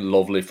again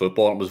lovely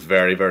football. It was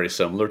very, very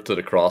similar to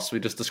the cross we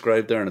just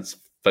described there, and it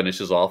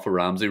finishes off with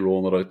Ramsey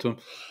rolling it out to him,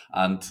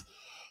 and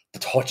the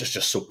touch is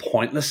just so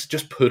pointless.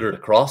 Just put it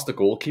across the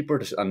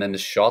goalkeeper, and then the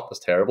shot is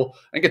terrible.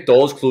 I think it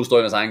does close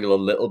down his angle a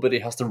little bit. He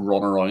has to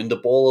run around the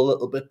ball a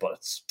little bit, but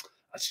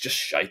it's just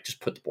shite. Just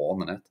put the ball in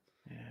the net.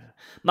 Yeah.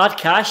 Matt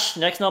Cash,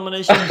 next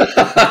nomination.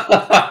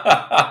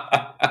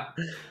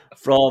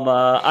 From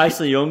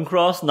Ashley Young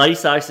cross,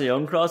 nice Ashley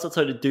Young cross. That's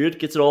how to do it.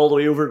 Gets it all the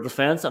way over to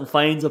defense and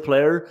finds a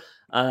player.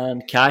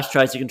 And Cash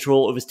tries to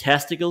control it with his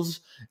testicles.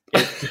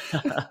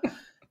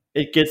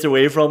 It gets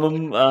away from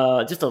him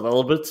just a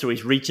little bit, so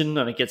he's reaching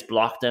and it gets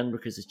blocked in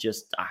because it's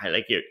just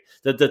like it.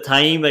 The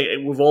time like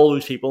with all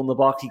those people in the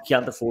box, he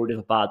can't afford to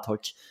have a bad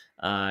touch.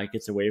 It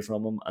gets away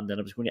from him, and then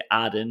I was going to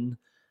add in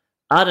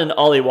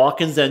Ollie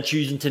Watkins, then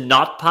choosing to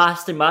not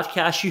pass to Matt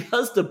Cash, who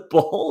has the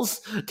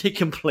balls to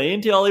complain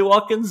to Ollie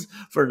Watkins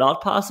for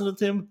not passing it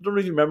to him. I don't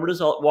know if you remember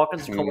this.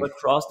 Watkins is coming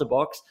across the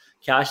box.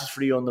 Cash is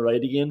free on the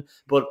right again.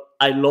 But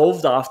I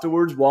loved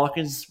afterwards,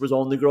 Watkins was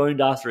on the ground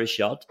after a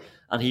shot,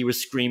 and he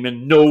was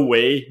screaming, "No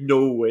way,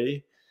 no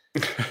way."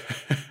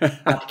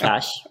 Matt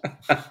Cash.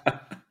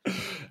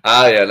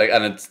 Yeah,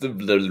 and it's the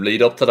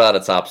lead up to that.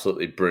 It's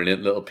absolutely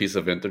brilliant little piece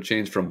of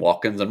interchange from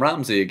Watkins and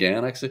Ramsey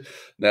again, actually.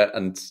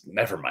 And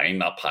never mind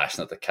not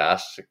passionate to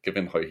Cash,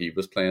 given how he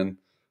was playing,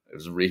 it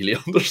was really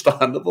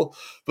understandable.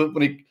 But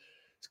when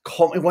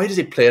why does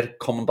he play it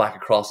coming back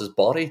across his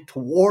body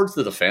towards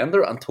the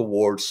defender and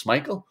towards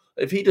Schmeichel?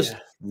 If he just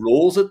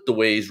rolls it the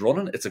way he's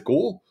running, it's a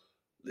goal.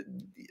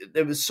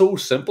 It was so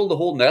simple. The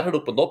whole net had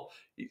opened up.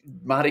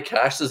 Matty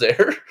Cash is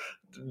there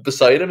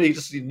beside him. He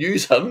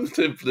used him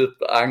to the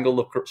angle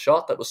of the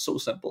shot. That was so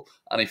simple.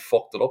 And he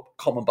fucked it up,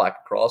 coming back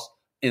across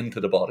into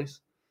the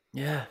bodies.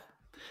 Yeah.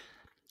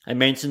 I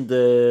mentioned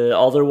the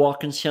other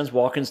Watkins chance.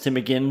 Watkins to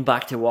McGinn,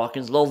 back to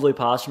Watkins. Lovely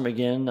pass from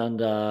McGinn. And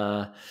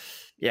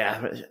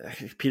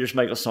Peter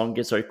Schmeichel's son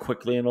gets out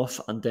quickly enough.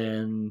 And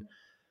then,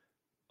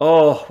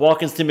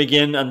 Watkins to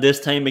McGinn. And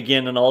this time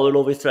McGinn, another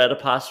lovely thread of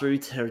pass through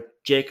to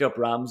Jacob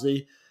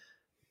Ramsey.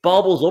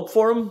 Bobbles up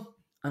for him.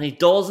 And he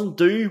doesn't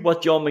do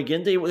what John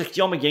McGinn did.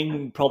 John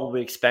McGinn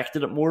probably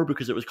expected it more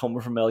because it was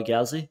coming from El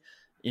Ghazi.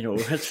 You know,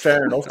 it's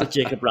fair enough that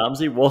Jacob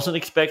Ramsey wasn't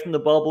expecting the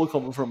bobble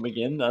coming from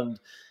McGinn, and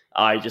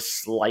I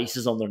just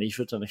slices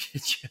underneath it and it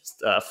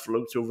just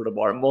floats over the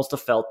bar. It must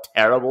have felt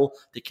terrible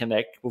to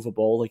connect with a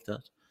ball like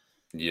that.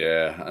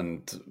 Yeah,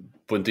 and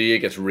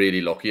Buendia gets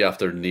really lucky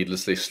after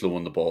needlessly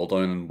slowing the ball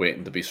down and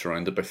waiting to be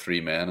surrounded by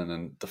three men, and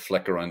then the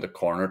flick around the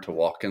corner to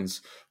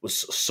Watkins was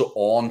so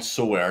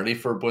early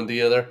for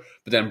Buendia there.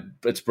 But then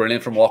it's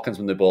brilliant from Watkins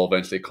when the ball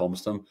eventually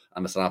comes to him,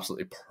 and it's an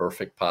absolutely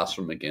perfect pass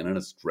from McGinn, and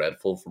it's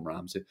dreadful from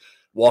Ramsey.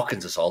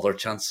 Watkins' other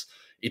chance,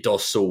 he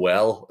does so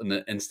well, and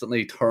then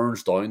instantly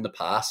turns down the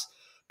pass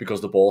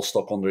because the ball's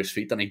stuck under his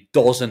feet, and he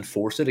doesn't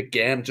force it.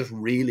 Again, just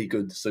really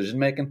good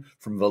decision-making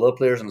from Villa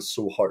players, and it's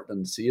so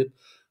heartening to see it.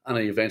 And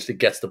he eventually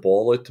gets the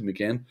ball out to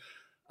McGinn,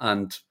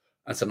 and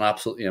it's an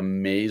absolutely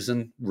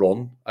amazing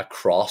run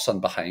across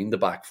and behind the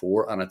back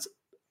four, and it's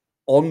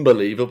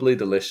unbelievably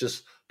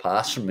delicious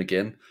pass from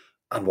McGinn,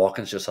 and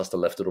Watkins just has to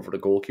lift it over the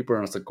goalkeeper,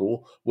 and it's a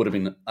goal. Would have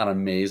been an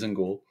amazing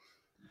goal.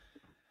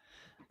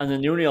 And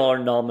then the only other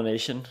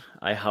nomination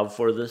I have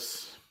for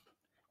this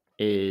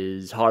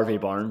is Harvey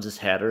Barnes'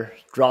 header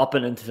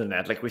dropping into the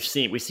net. Like we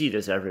see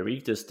this every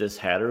week. This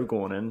header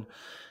going in,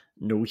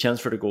 no chance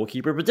for the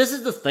goalkeeper. But this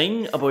is the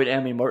thing about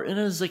Emi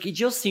Martinez. Like he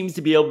just seems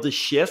to be able to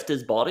shift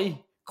his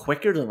body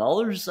quicker than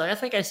others. I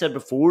think I said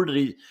before that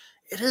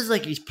it is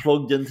like he's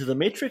plugged into the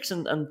matrix,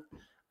 and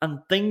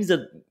things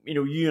that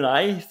you and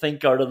I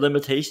think are the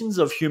limitations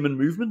of human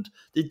movement.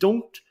 They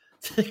don't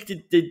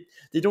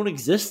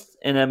exist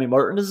in Emi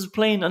Martinez's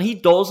playing, and he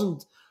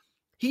doesn't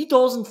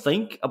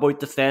think about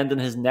defending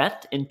his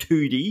net in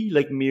 2D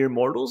like mere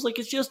mortals. Like,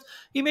 it's just,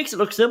 he makes it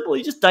look simple.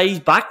 He just dives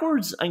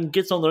backwards and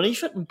gets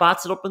underneath it and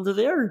bats it up into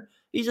the air.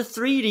 He's a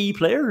 3D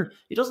player.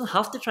 He doesn't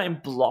have to try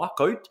and block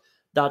out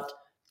that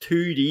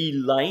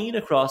 2D line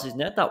across his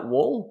net, that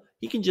wall.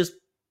 He can just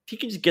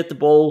get the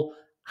ball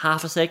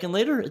half a second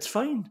later. It's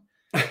fine.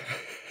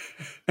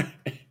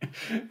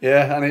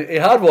 Yeah, and he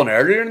had one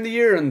earlier in the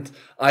year, and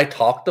I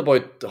talked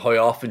about how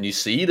often you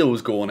see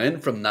those going in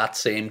from that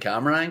same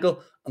camera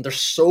angle, and they're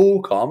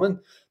so common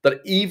that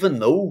even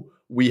though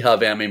we have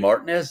Emi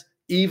Martinez,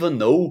 even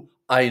though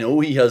I know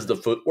he has the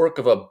footwork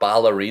of a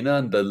ballerina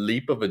and the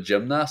leap of a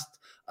gymnast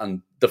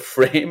and the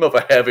frame of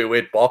a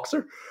heavyweight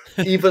boxer,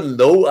 even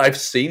though I've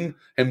seen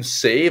him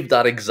save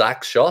that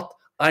exact shot,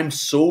 I'm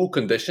so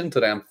conditioned to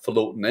them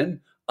floating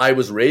in. I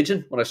was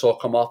raging when I saw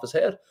it come off his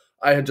head.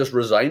 I had just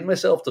resigned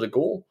myself to the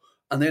goal.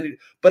 And then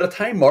by the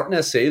time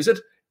Martinez saves it,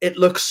 it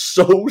looks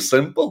so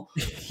simple.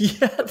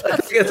 Yeah,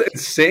 it's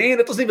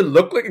insane. It doesn't even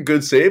look like a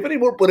good save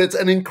anymore, but it's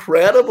an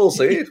incredible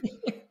save.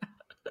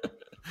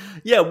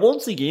 Yeah,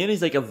 once again,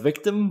 he's like a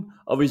victim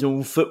of his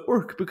own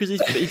footwork because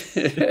he's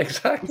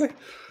exactly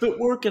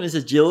footwork and his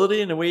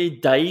agility and the way he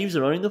dives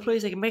around the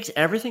place. Like, it makes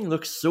everything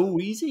look so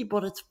easy,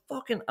 but it's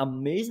fucking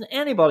amazing.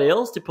 Anybody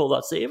else to pull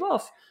that save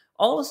off,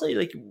 honestly,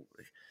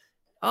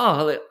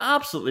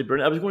 absolutely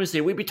brilliant. I was going to say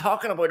we'd be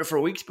talking about it for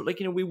weeks, but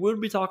we would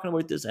be talking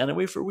about this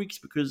anyway for weeks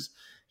because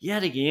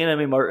yet again, I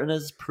mean,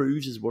 Martinez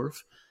proves his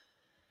worth.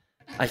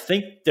 I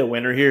think the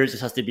winner here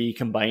just has to be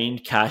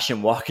combined Cash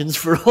and Watkins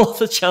for all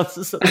the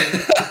chances.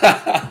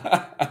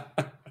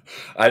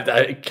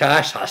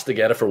 Cash has to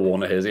get it for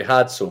one of his. He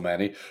had so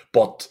many,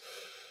 but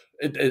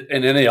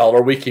in any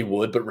other week he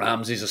would. But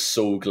Ramsey's is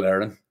so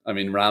glaring. I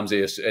mean, Ramsey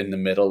is in the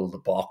middle of the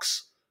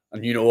box.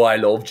 And you know I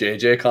love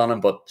JJ Cannon,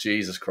 but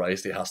Jesus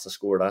Christ, he has to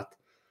score that.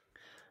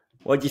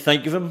 What do you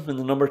think of him in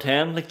the number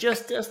 10? Like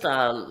just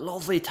a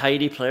lovely,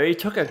 tidy player. He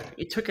took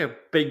a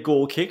big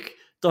goal kick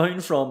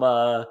down from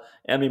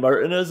Emi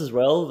Martinez as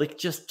well. Like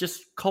just a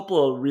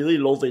couple of really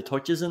lovely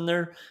touches in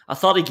there. I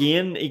thought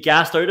again he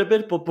gassed out a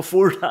bit, but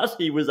before that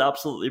he was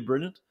absolutely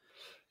brilliant.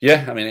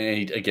 Yeah, I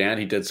mean,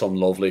 he did some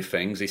lovely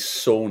things. He's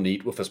so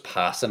neat with his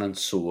passing and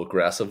so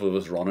aggressive with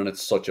his running.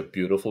 It's such a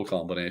beautiful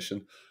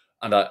combination.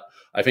 And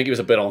I think he was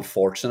a bit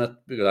unfortunate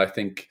because I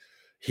think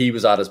he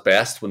was at his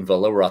best when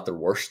Villa were at their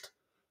worst.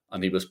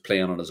 And he was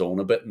playing on his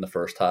own a bit in the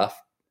first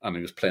half. And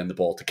he was playing the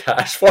ball to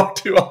Cash far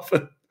too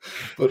often.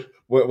 But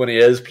when he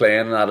is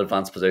playing in that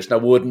advanced position, I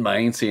wouldn't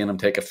mind seeing him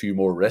take a few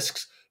more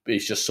risks. But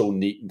he's just so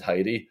neat and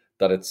tidy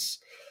that it's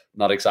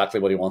not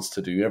exactly what he wants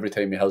to do every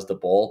time he has the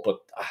ball. But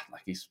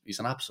he's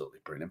an absolutely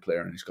brilliant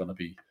player, and he's going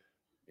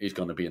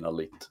to be an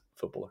elite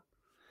footballer.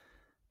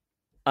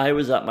 I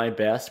was at my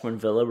best when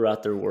Villa were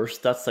at their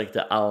worst. That's like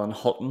the Alan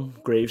Hutton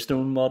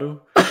gravestone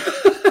motto.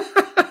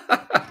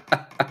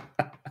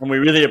 And we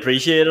really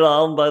appreciate it,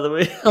 Alan, by the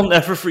way. I'll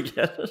never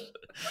forget it.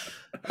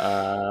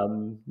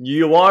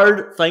 New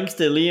award, thanks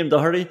to Liam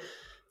Doherty.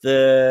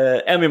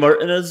 The Emi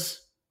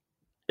Martinez,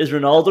 is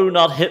Ronaldo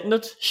not hitting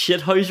it?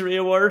 Shithousery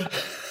award.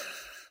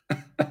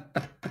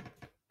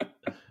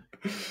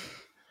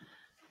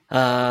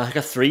 I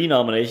got 3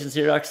 nominations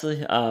here,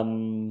 actually.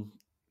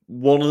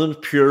 One of them's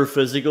pure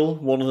physical,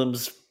 one of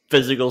them's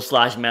physical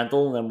 /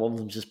 mental, and then one of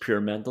them's just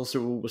pure mental.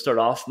 So we'll start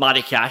off.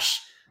 Matty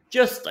Cash,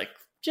 just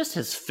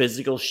his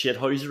physical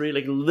shithousery,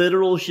 like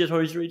literal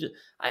shithousery.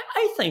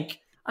 I think,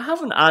 I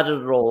haven't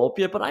added it all up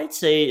yet, but I'd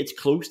say it's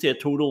close to a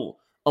total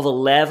of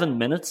 11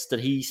 minutes that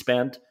he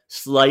spent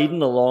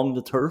sliding along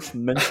the turf,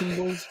 mincing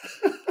balls.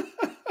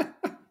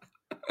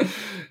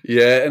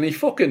 Yeah, and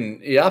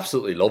he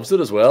absolutely loves it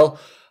as well.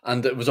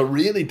 And it was a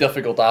really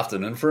difficult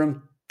afternoon for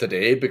him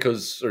yesterday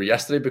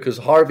because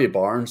Harvey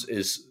Barnes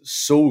is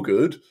so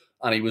good.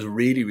 And he was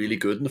really, really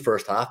good in the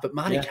first half. But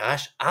Matty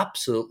Cash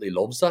absolutely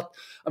loves that.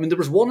 I mean, there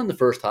was one in the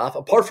first half,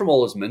 apart from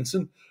all his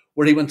mincing,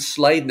 where he went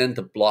sliding in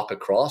to block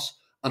across.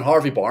 And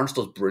Harvey Barnes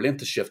does brilliant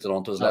to shift it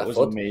onto his left foot.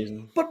 That was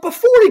amazing. But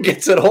before he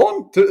gets it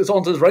it's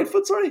onto his right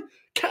foot,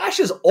 Cash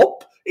is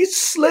up. He's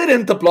slid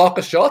in to block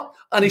a shot.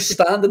 And he's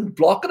standing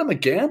blocking him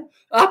again.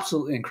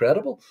 Absolutely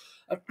incredible.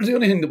 The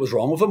only thing that was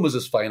wrong with him was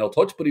his final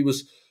touch. But he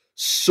was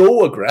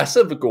so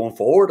aggressive at going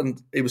forward.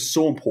 And it was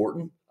so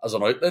important as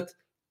an outlet,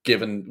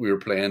 given we were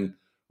playing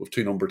with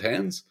 2 number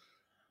 10s.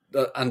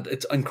 And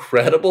it's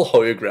incredible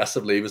how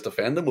aggressively he was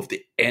defending with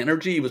the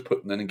energy he was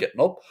putting in and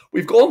getting up.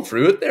 We've gone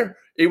through it there.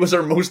 He was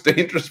our most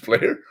dangerous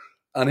player,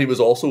 and he was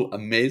also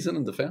amazing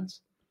in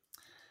defence.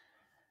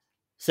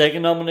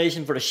 Second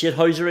nomination for the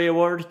Shithousery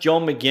Award,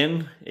 John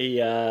McGinn. He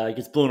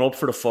gets blown up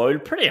for the foul,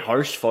 pretty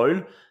harsh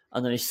foul,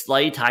 and then he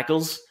slide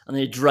tackles, and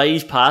then he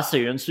drives past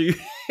Ayunsu.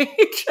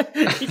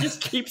 He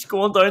just keeps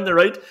going down the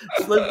right,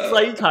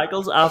 slide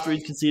tackles after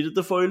he's conceded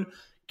the foul.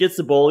 Gets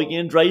the ball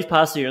again, drives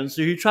past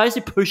Ayunsu, who tries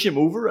to push him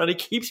over, and he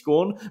keeps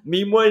going.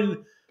 Meanwhile,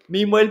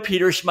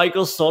 Peter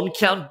Schmeichel's son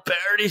can't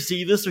barely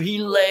see this, so he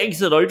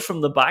legs it out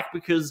from the back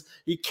because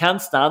he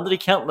can't stand it. He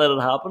can't let it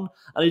happen,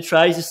 and he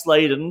tries to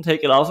slide in and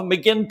take it off, and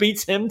McGinn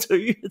beats him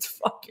too. It's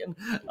fucking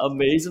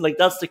amazing. Like,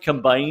 that's the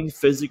combined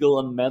physical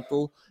and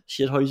mental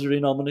shithousery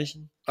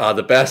nomination.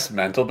 The best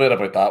mental bit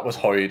about that was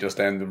how he just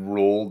then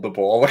rolled the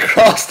ball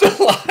across the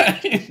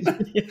line.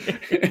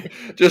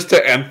 Just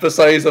to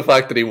emphasise the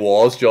fact that he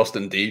was just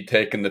indeed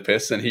taking the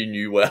piss, and he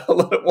knew well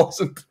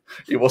that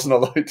he wasn't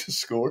allowed to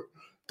score.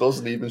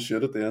 Doesn't even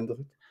shoot at the end of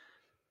it.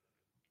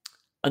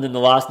 And then the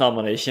last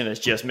nomination is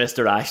just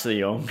Mr. Ashley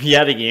Young.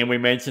 Yet again, we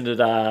mentioned it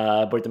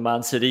about the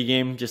Man City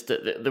game, just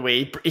the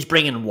way he's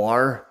bringing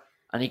war,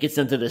 and he gets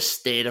into this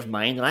state of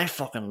mind, and I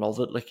fucking love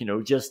it. Like,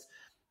 just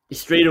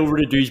straight over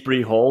to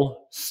Dewsbury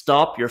Hall,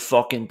 stop your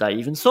fucking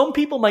dive. And some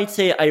people might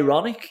say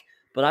ironic,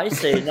 but I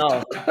say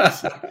no.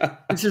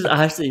 This is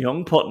Ashley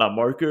Young putting a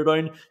marker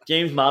down.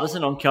 James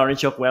Maddison on Carney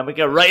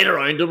Chukwuemeka right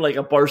around him like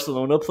a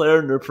Barcelona player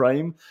in their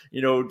prime.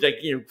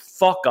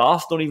 Fuck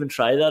off. Don't even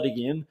try that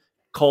again.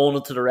 Calling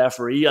it to the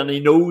referee. And he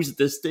knows at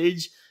this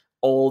stage,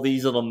 all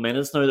these little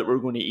minutes now that we're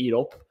going to eat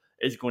up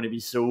is going to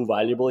be so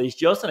valuable. He's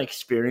just an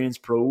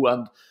experienced pro.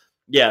 And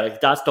yeah,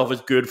 like that stuff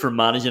is good for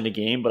managing a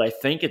game, but I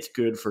think it's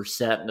good for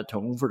setting the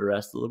tone for the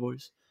rest of the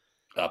boys.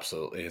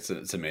 Absolutely.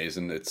 It's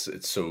amazing. It's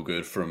so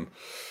good from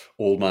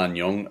old man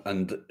Young.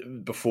 And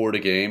before the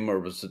game, or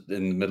was it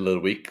in the middle of the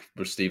week,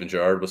 where Steven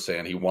Gerrard was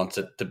saying he wants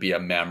it to be a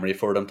memory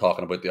for them,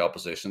 talking about the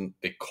opposition.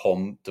 They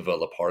come to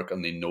Villa Park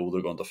and they know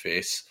they're going to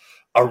face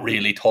a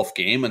really tough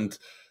game. And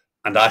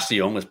Ashley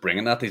Young is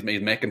bringing that. He's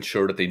making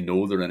sure that they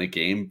know they're in a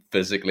game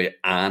physically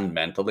and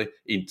mentally.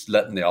 He's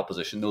letting the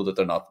opposition know that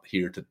they're not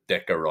here to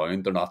dick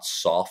around. They're not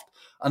soft.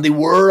 And they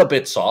were a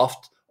bit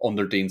soft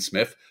under Dean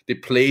Smith. They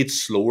played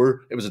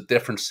slower. It was a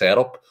different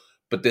setup,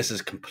 but this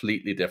is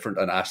completely different,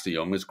 and Ashley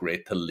Young is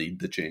great to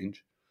lead the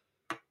change.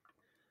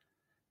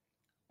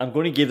 I'm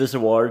going to give this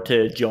award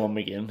to John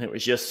McGinn. It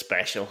was just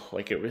special.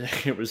 Like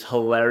it was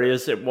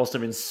hilarious. It must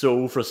have been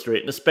so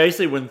frustrating,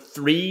 especially when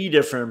 3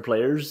 different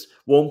players,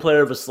 one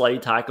player of a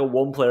slide tackle,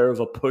 one player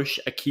of a push,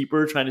 a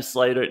keeper trying to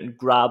slide out and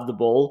grab the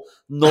ball.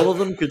 None of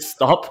them could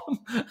stop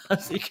him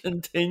as he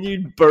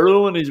continued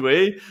burrowing his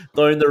way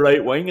down the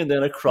right wing and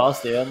then across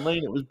the end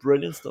line. It was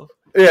brilliant stuff.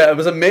 Yeah, it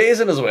was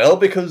amazing as well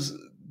because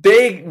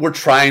they were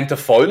trying to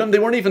foul him. They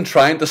weren't even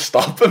trying to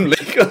stop him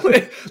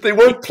legally. They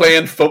weren't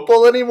playing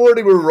football anymore.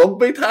 They were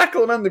rugby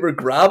tackling him. They were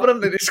grabbing him.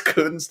 They just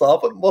couldn't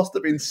stop him. It must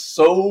have been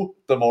so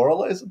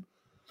demoralising.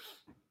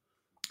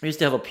 I used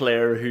to have a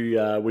player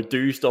who would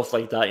do stuff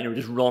like that,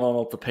 just run on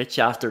up the pitch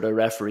after the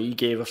referee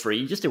gave a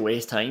free, just to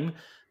waste time.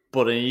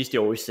 But he used to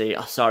always say,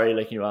 "Oh, sorry,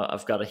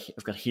 I've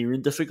got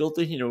hearing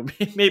difficulty.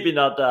 Maybe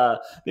not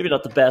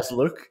the best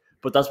look."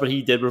 But that's what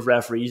he did with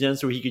referees then,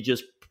 so he could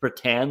just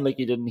pretend like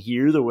he didn't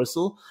hear the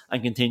whistle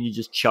and continue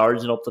just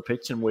charging up the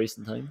pitch and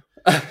wasting time.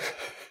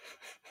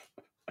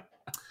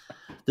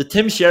 The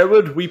Tim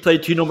Sherwood, we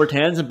played 2 number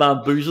 10s and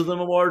bamboozled them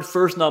award.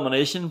 First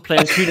nomination,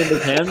 playing 2 number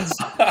 10s.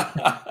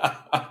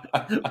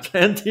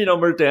 Playing 2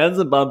 number 10s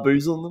and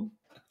bamboozling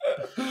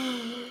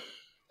them.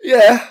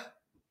 Yeah.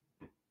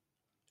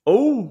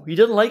 Oh, you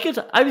didn't like it?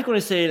 I was going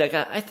to say,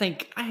 I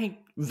think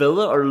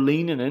Villa are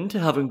leaning into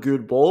having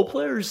good ball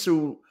players,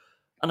 and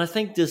I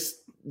think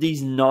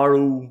these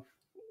narrow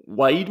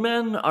wide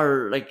men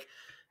are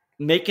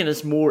making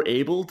us more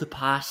able to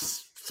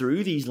pass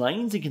through these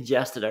lines in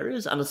congested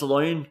areas, and it's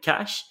allowing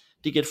Cash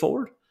to get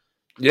forward.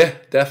 Yeah,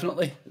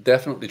 definitely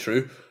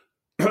true.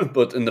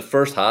 But in the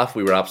first half,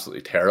 we were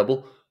absolutely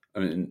terrible. I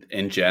mean,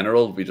 in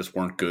general, we just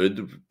weren't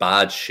good.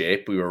 Bad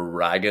shape. We were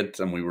ragged,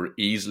 and we were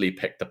easily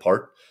picked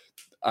apart.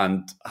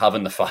 And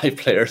having the 5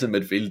 players in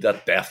midfield,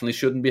 that definitely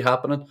shouldn't be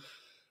happening.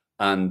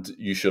 And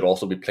you should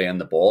also be playing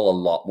the ball a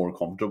lot more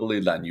comfortably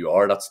than you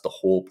are. That's the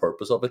whole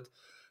purpose of it.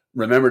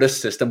 Remember, this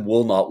system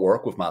will not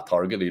work with Matt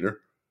Targett either.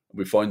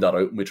 We found that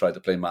out when we tried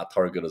to play Matt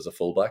Targett as a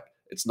fullback.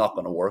 It's not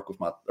going to work with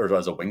or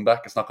as a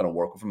wingback. It's not going to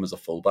work with him as a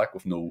fullback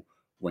with no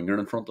winger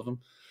in front of him.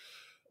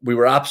 We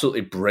were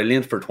absolutely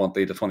brilliant for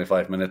 20 to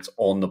 25 minutes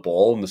on the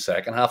ball in the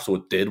second half, so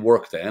it did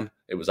work then.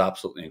 It was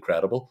absolutely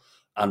incredible.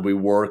 And we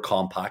were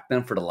compact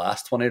then for the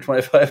last 20 or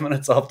 25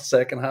 minutes of the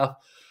second half.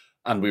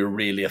 And we were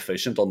really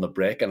efficient on the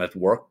break, and it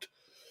worked.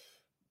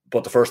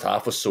 But the first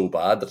half was so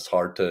bad that it's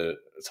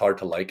hard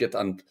to like it.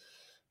 And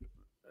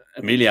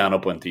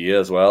Emiliano Buendia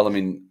as well. I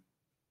mean,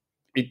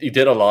 he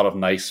did a lot of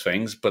nice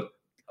things, but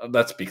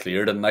let's be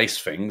clear, the nice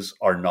things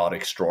are not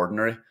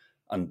extraordinary.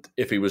 And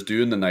if he was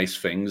doing the nice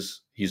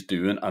things he's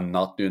doing and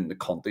not doing the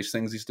cuntish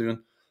things he's doing,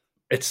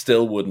 it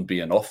still wouldn't be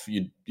enough.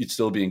 You'd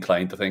still be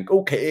inclined to think,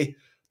 okay,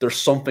 there's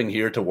something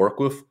here to work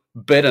with.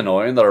 Bit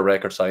annoying that our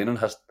record signing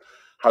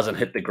hasn't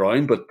hit the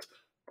ground, but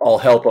I'll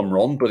help him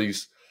run. But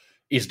he's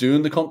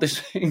doing the cuntish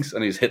things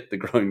and he's hit the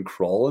ground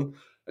crawling.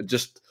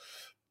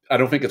 I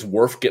don't think it's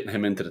worth getting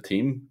him into the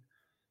team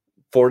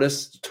for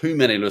this. Too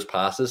many loose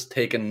passes,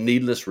 taking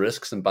needless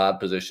risks in bad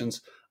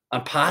positions,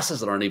 and passes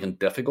that aren't even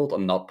difficult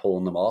and not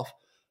pulling them off.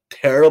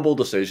 Terrible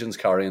decisions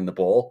carrying the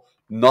ball,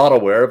 not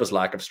aware of his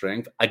lack of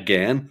strength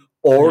again,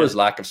 or his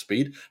lack of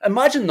speed.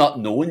 Imagine not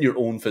knowing your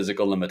own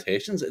physical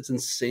limitations. It's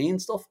insane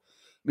stuff. I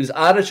mean, his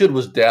attitude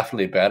was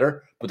definitely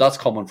better, but that's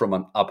coming from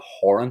an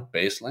abhorrent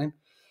baseline.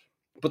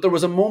 But there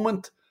was a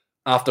moment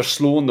after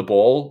slowing the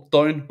ball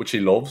down, which he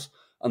loves,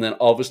 and then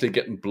obviously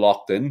getting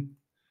blocked in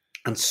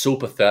and so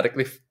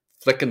pathetically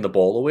flicking the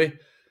ball away.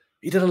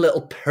 He did a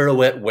little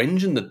pirouette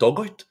whinge in the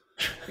dugout.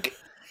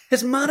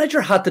 His manager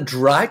had to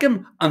drag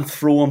him and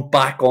throw him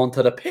back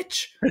onto the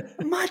pitch.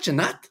 Imagine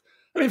that.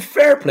 I mean,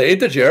 fair play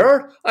to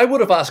Gerrard. I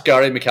would have asked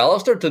Gary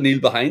McAllister to kneel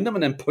behind him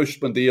and then push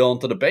Buendia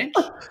onto the bench.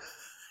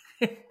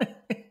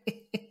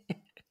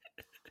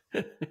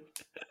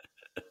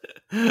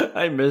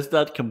 I missed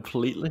that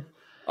completely.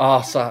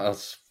 Oh,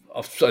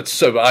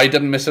 so I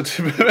didn't miss it.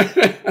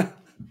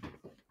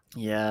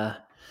 Yeah,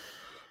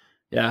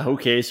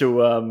 okay, so,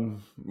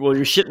 well,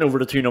 you're shitting over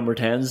the 2 number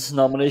 10s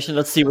nomination.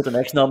 Let's see what the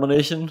next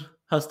nomination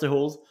has to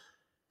hold.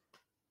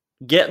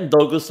 Getting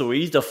Douglas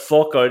Luiz the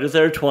fuck out of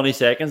there 20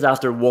 seconds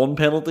after 1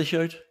 penalty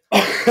shoot.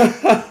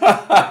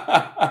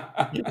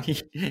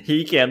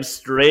 He came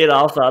straight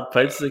off that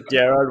pitch. Like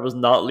Gerrard was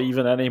not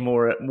leaving any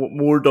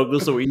more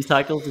Douglas Luiz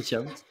tackles to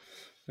chance.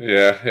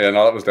 Yeah,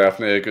 no, that was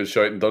definitely a good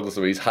shot, and Douglas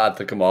Luiz had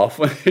to come off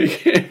when he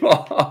came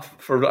off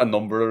for a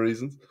number of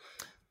reasons.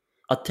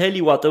 I'll tell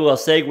you what, though, I'll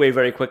segue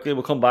very quickly.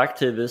 We'll come back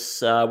to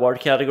this award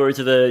category,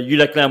 to the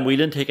Ulec Glenn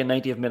Whelan taking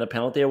 90th minute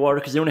penalty award,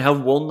 because they only have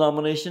 1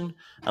 nomination,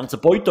 and it's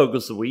about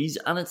Douglas Luiz,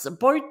 and it's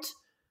about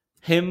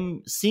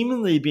him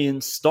seemingly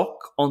being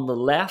stuck on the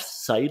left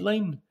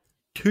sideline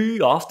too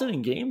often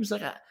in games.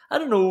 Like, I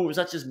don't know, is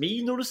that just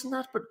me noticing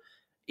that? But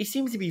he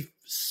seems to be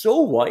so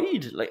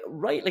wide,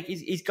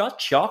 he's got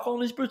chalk on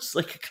his boots,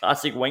 like a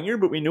classic winger,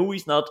 but we know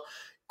he's not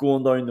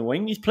going down the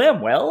wing. He's playing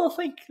well, I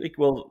think.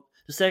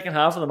 The second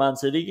half of the Man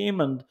City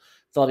game, and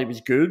thought he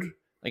was good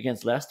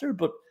against Leicester,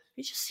 but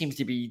he just seems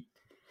to be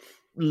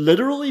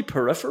literally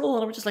peripheral,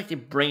 and I would just like to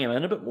bring him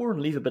in a bit more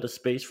and leave a bit of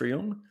space for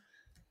Young.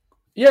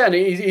 Yeah, and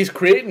he's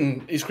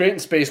creating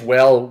space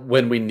well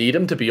when we need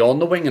him to be on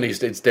the wing, and it's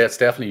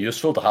definitely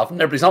useful to have him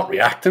there. But he's not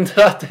reacting to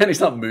that. Then he's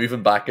not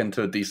moving back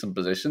into a decent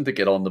position to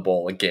get on the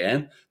ball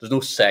again. There's no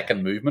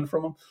second movement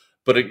from him.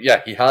 But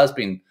he has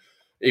been.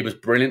 He was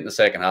brilliant in the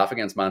second half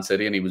against Man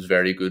City, and he was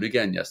very good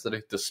again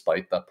yesterday,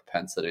 despite that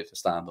propensity to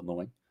stand on the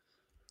wing.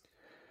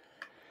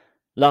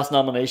 Last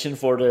nomination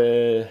for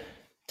the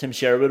Tim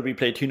Sherwood. We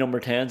played 2 number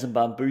 10s and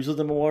bamboozled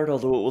them award,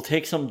 although it will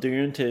take some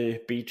doing to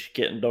beat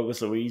getting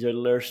Douglas Luiz out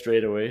of there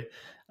straight away.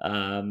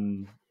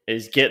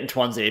 Is getting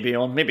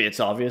Twanzebe on. Maybe it's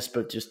obvious,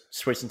 but just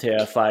switching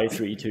to a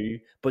 5-3-2.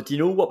 But do you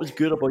know what was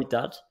good about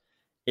that?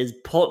 Is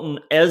putting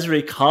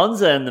Ezri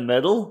Konsa in the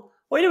middle.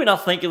 Why do we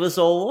not think of this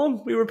all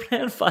along? We were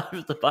playing 5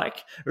 at the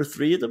back, or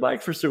 3 at the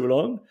back for so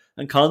long,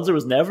 and Konsa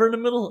was never in the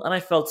middle, and I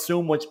felt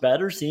so much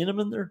better seeing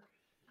him in there.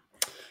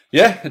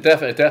 Yeah, it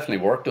definitely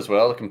worked as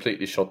well. It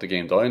completely shut the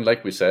game down.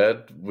 Like we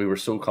said, we were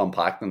so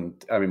compact,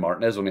 and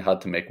Martinez only had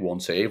to make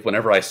one save.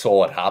 Whenever I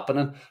saw it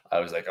happening,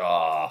 I was like,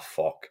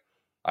 fuck.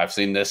 I've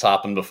seen this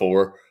happen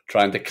before,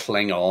 trying to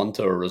cling on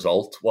to a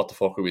result. What the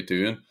fuck are we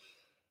doing?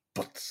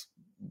 But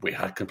we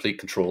had complete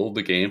control of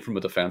the game from a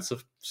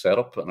defensive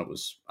setup, and it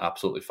was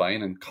absolutely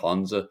fine. And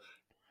Konsa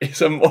is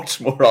a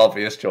much more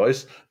obvious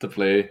choice to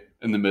play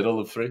in the middle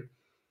of 3.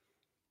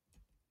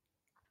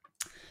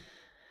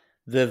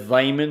 The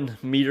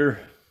Vyman meter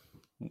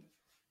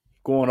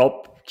going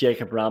up.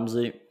 Jacob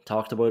Ramsey,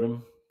 talked about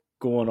him.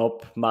 Going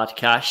up, Matt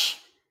Cash,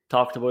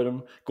 talked about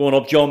him. Going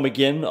up, John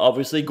McGinn,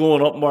 obviously.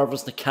 Going up,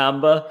 Marvis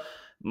Nakamba.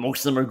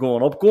 Most of them are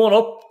going up. Going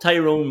up,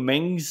 Tyrone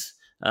Mings.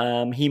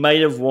 He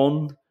might have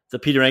won the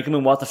Peter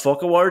Enkelman What the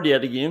Fuck Award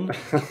yet again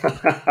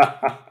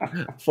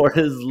for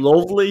his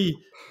lovely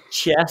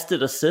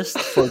chested assist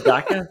for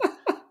Daka.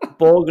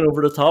 Ball going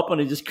over the top,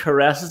 and he just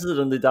caresses it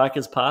into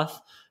Daka's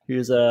path. He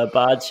was a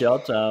bad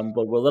shot,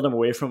 but we'll let him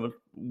away from it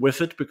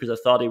with it because I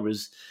thought he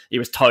was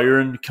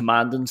towering,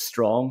 commanding,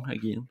 strong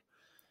again.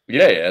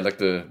 Yeah, but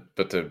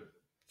the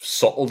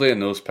subtlety in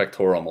those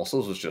pectoral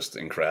muscles was just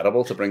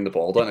incredible to bring the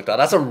ball down like that.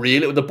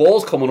 The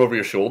ball's coming over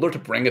your shoulder, to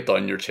bring it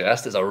down your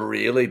chest is a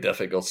really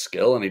difficult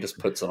skill, and he just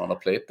puts it on a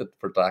plate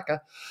for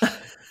Daka,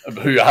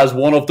 who has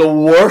one of the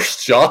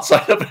worst shots I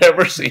have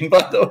ever seen,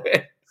 by the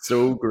way.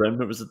 So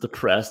grim. It was a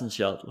depressing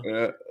shot.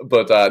 Yeah,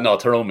 but no,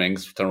 Tyrone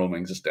Mings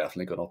is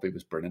definitely gone up. He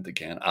was brilliant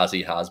again, as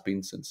he has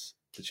been since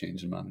the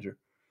change in manager.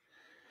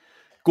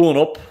 Going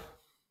up,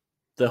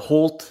 the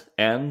Holt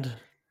end.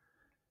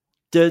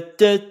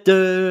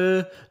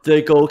 The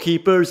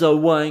goalkeeper's a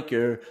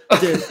wanker.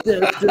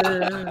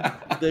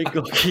 The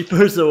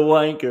goalkeeper's a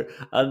wanker.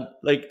 And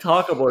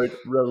talk about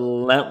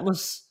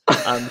relentless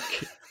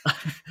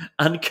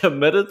and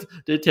committed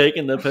to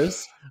taking the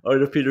piss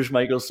out of Peter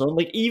Schmeichel's son.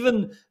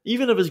 Even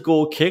if his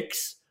goal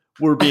kicks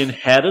were being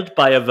headed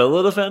by a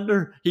Villa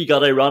defender, he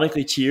got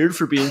ironically cheered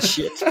for being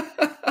shit.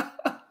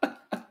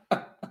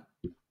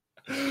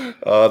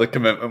 The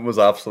commitment was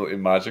absolutely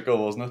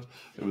magical, wasn't it?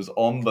 It was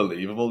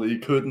unbelievable. He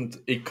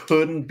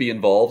couldn't be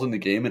involved in the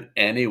game in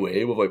any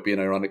way without being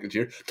ironically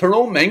cheered.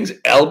 Tyrone Mings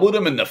elbowed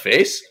him in the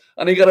face,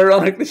 and he got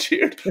ironically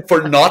cheered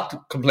for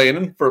not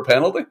complaining for a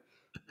penalty.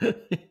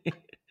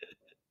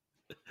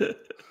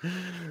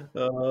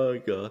 Oh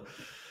god.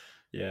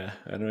 Yeah,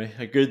 anyway,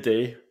 a good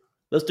day.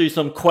 Let's do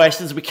some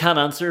questions we can't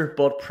answer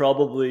but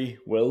probably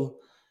will.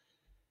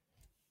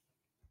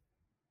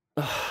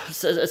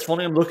 It's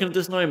funny, I'm looking at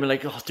this now, I'm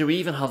like, do we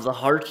even have the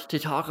heart to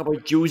talk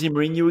about Jose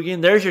Mourinho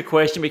again? There's your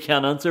question we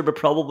can't answer but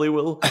probably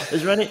will.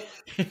 Is there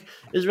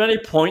any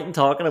point in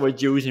talking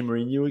about Jose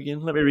Mourinho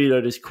again? Let me read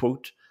out his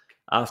quote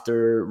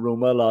after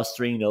Roma lost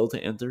 3-0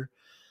 to Inter.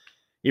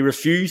 He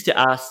refused to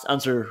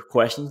answer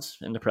questions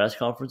in the press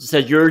conference. He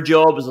said, your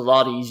job is a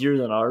lot easier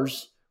than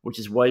ours, which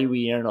is why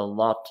we earn a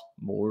lot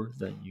more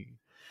than you.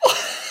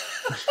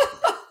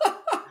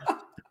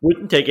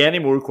 Wouldn't take any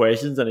more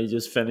questions, and he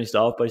just finished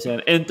off by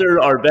saying, Inter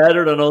are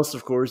better than us,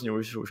 of course.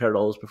 We've heard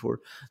all this before.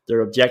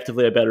 They're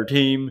objectively a better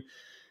team.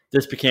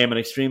 This became an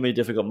extremely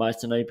difficult match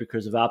tonight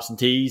because of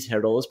absentees.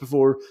 Heard all this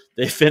before.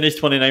 They finished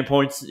 29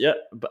 points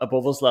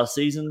above us last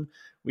season.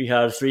 We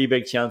had 3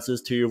 big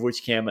chances, 2 of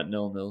which came at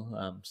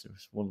 0-0. So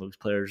one of those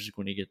players is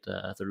going to get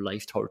their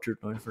life tortured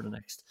now for the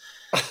next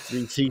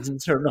 3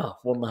 seasons, or no,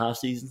 1.5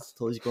 seasons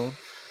until he's gone.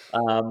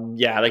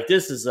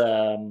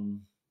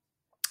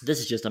 This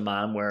is just a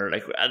man where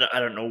I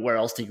don't know where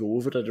else to go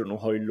with it. I don't know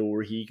how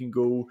lower he can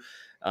go.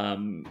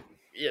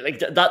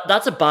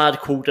 That's a bad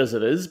quote as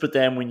it is. But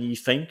then when you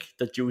think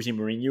that Jose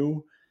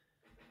Mourinho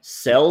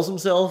sells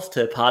himself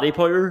to Paddy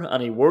Power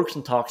and he works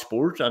in Talk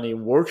Sport and he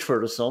works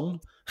for the Sun,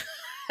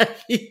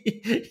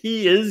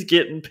 he is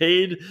getting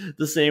paid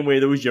the same way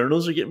those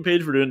journalists are getting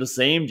paid for doing the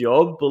same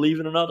job, believe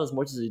it or not, as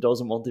much as he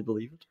doesn't want to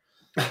believe it.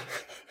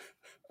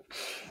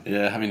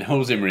 Yeah,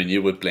 Jose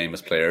Mourinho would blame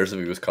his players if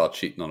he was caught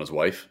cheating on his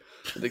wife.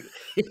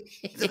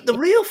 The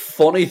real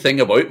funny thing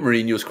about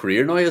Mourinho's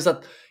career now is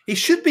that he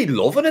should be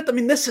loving it.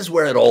 This is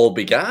where it all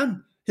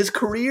began. His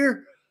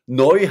career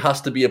now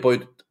has to be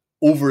about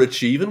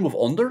overachieving with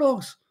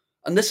underdogs.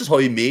 And this is how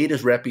he made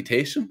his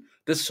reputation.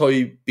 This is how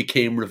he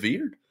became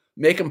revered.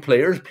 making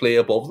players play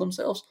above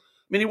themselves.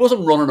 I mean, he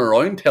wasn't running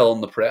around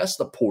telling the press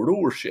that Porto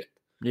were shit.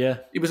 Yeah.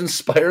 He was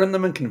inspiring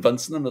them and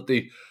convincing them that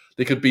they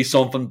could be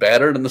something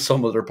better than the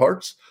sum of their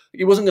parts.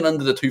 He wasn't going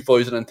into the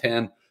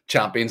 2010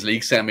 Champions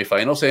League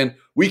semi-final saying,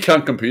 we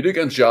can't compete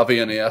against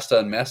Xavi and Iniesta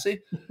and Messi.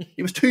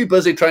 He was too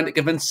busy trying to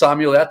convince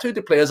Samuel Eto'o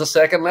to play as a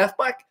second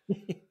left-back.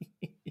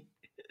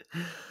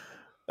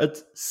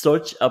 It's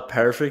such a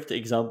perfect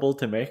example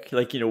to make.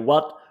 Like,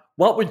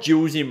 what would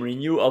Jose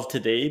Mourinho of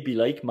today be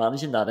like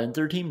managing that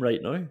Inter team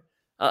right now?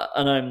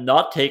 And I'm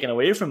not taking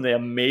away from the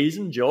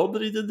amazing job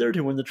that he did there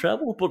to win the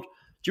treble, but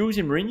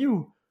Jose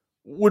Mourinho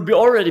would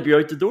already be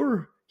out the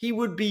door. He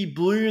would be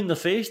blue in the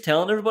face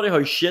telling everybody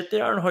how shit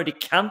they are and how they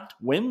can't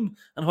win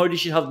and how they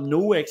should have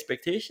no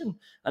expectation.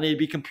 And he'd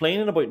be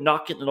complaining about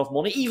not getting enough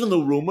money, even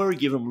though Roma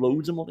gave him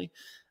loads of money.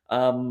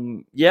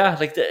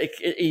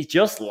 He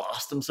just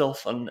lost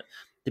himself. And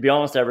to be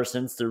honest, ever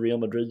since the Real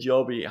Madrid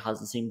job, he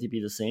hasn't seemed to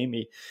be the same.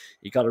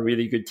 He got a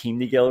really good team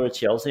together at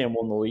Chelsea and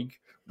won the league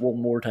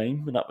one more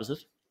time, and that was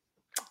it.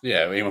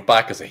 Yeah, he went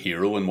back as a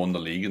hero and won the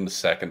league in the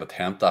second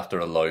attempt after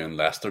allowing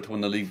Leicester to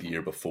win the league the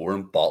year before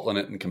and bottling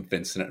it and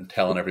convincing it and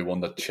telling everyone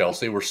that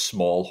Chelsea were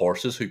small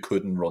horses who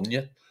couldn't run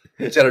yet.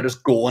 Instead of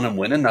just going and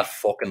winning that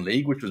fucking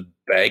league, which was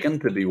begging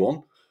to be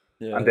won.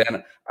 Yeah. And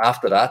then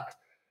after that,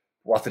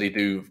 what did he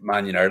do?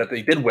 Man United.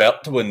 He did well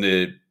to win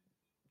the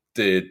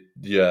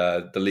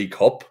League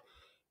Cup,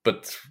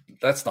 but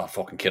let's not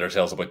fucking kid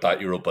ourselves about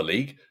that Europa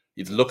League.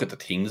 You'd look at the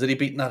teams that he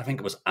beat in that. I think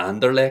it was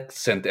Anderlecht,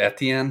 Saint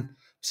Etienne,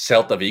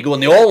 Celta Vigo,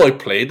 and they all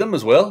outplayed them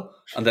as well.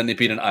 And then they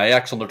beat an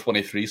Ajax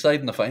under-23 side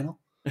in the final.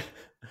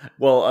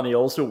 Well, and he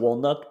also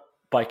won that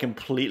by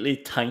completely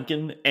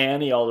tanking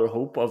any other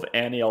hope of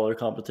any other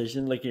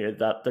competition. Like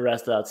that, the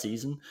rest of that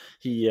season,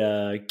 he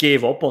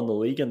gave up on the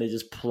league and they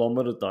just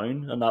plummeted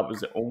down, and that was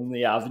the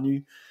only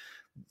avenue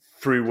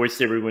through which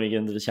they were going to get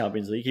into the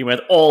Champions League. He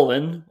went all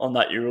in on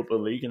that Europa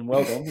League, and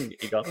well done,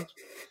 he got it.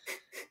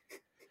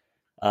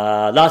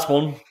 Last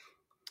one.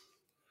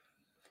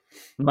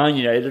 Man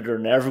United are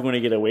never going to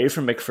get away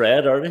from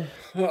McFred, are they?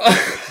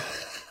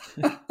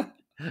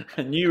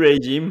 A new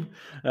regime,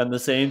 and the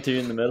same two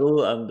in the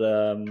middle,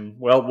 and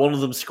one of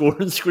them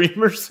scoring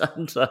screamers,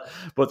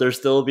 but they're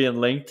still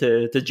being linked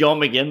to John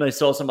McGinn. I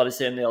saw somebody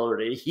saying the other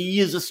day, he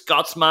is a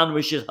Scotsman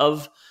we should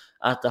have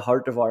at the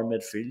heart of our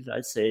midfield.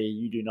 I'd say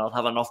you do not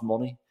have enough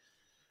money.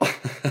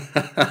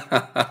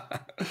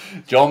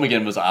 John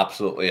McGinn was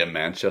absolutely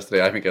immense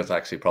yesterday. I think it was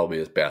actually probably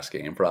his best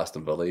game for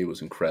Aston Villa. He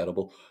was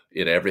incredible. He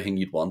had everything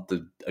you'd want,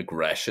 the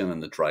aggression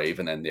and the drive,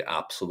 and then the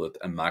absolute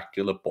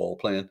immaculate ball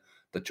playing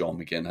that John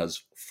McGinn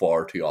has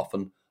far too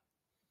often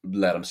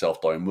let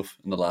himself down with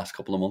in the last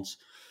couple of months.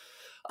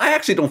 I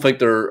actually don't think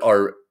there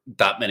are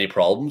that many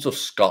problems of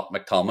Scott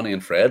McTominay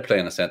and Fred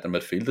playing a centre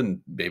midfield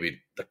in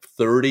maybe like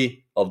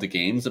 30 of the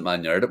games that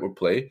Man United would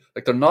play.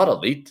 Like, they're not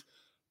elite,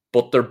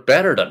 but they're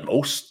better than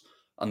most.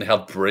 And they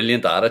have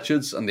brilliant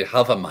attitudes, and they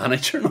have a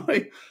manager now.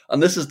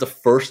 And this is the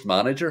first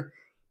manager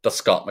that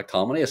Scott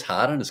McTominay has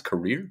had in his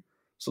career.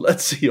 So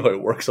let's see how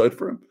it works out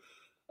for him.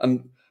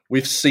 And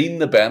we've seen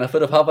the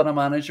benefit of having a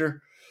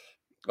manager,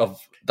 of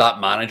that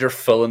manager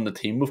filling the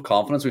team with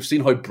confidence. We've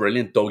seen how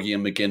brilliant Dougie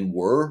and McGinn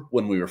were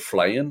when we were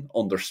flying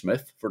under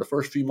Smith for the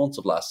first few months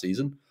of last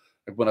season.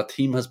 Like, when a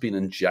team has been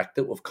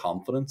injected with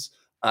confidence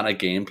and a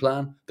game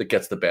plan that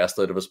gets the best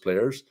out of his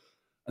players,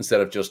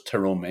 instead of just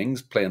Tyrone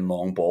Mings playing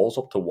long balls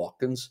up to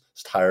Watkins,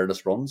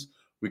 tireless runs,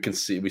 we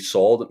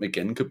saw that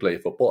McGinn could play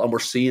football, and we're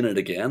seeing it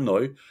again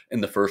now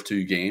in the first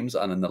two games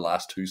and in the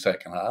last two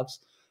second halves.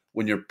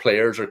 When your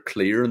players are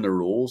clear in their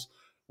roles,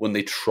 when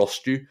they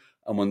trust you,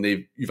 and when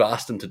you've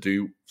asked them to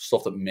do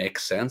stuff that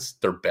makes sense,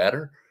 they're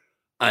better.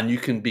 And you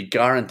can be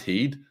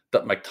guaranteed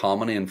that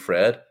McTominay and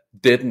Fred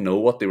didn't know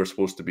what they were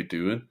supposed to be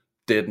doing,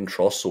 didn't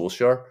trust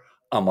Solskjaer,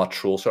 and what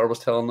Solskjaer was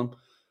telling them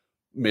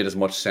made as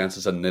much sense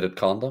as a knitted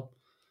condom.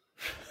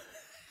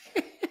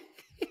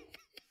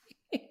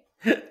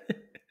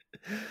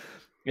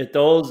 It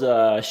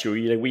does show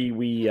you, like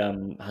we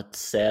had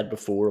said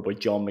before about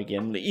John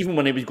McGinn, even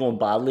when he was going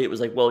badly, it was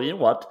like, well, you know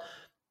what?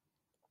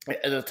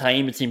 At the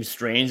time, it seemed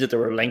strange that there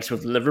were links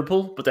with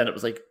Liverpool, but then it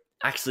was like,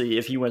 actually,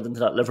 if he went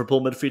into that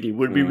Liverpool midfield, he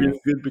would be really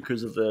good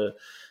because of the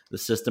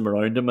system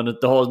around him. And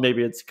it does,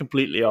 maybe it's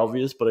completely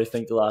obvious, but I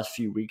think the last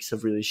few weeks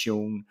have really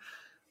shown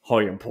how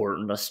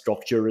important a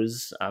structure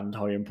is and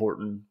how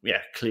important,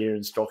 clear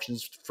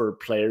instructions for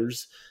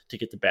players to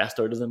get the best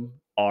out of them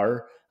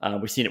are.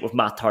 We've seen it with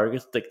Matt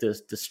Targett, like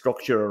the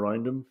structure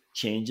around him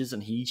changes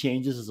and he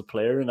changes as a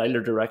player in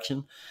either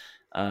direction.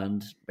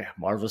 And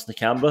Marvelous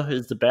Nakamba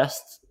is the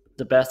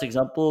best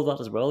example of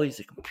that as well.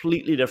 He's a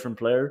completely different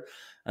player.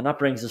 And that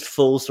brings us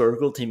full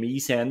circle to me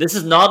saying, this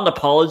is not an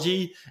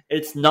apology.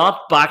 It's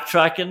not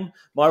backtracking.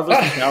 Marvelous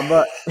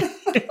Nakamba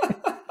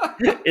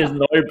is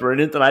now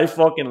brilliant, and I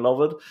fucking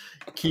love it.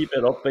 Keep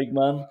it up, big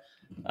man.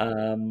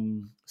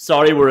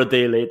 Sorry we're a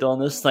day late on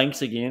this.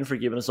 Thanks again for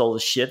giving us all the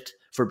shit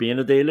for being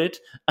a day late.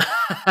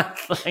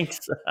 Thanks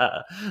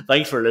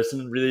for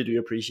listening. Really do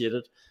appreciate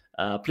it.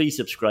 Please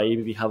subscribe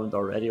if you haven't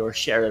already, or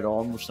share it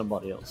on with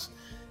somebody else.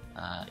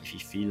 if you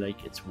feel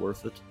like it's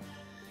worth it.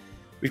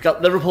 We've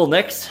got Liverpool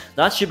next.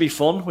 That should be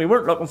fun. We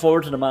weren't looking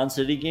forward to the Man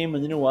City game,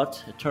 and you know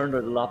what? It turned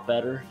out a lot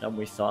better than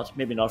we thought.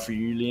 Maybe not for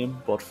you, Liam,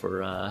 but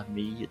for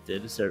me, it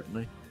did,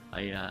 certainly.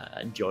 I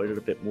enjoyed it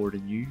a bit more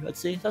than you, I'd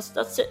say.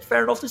 That's it.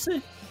 Fair enough to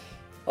say.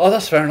 Oh,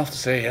 that's fair enough to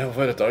say, yeah,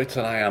 without a doubt.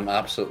 And I am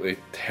absolutely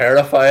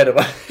terrified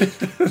about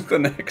the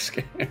next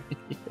game.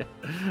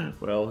 Yeah.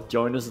 Well,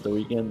 join us at the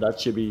weekend.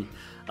 That should be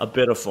a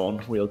bit of fun.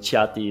 We'll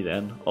chat to you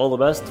then. All the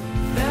best.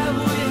 That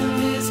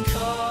wind is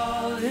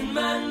calling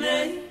my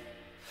name,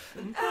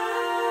 and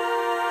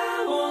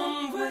I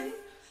won't wait,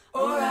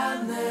 or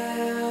I'll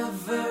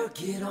never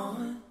get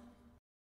on.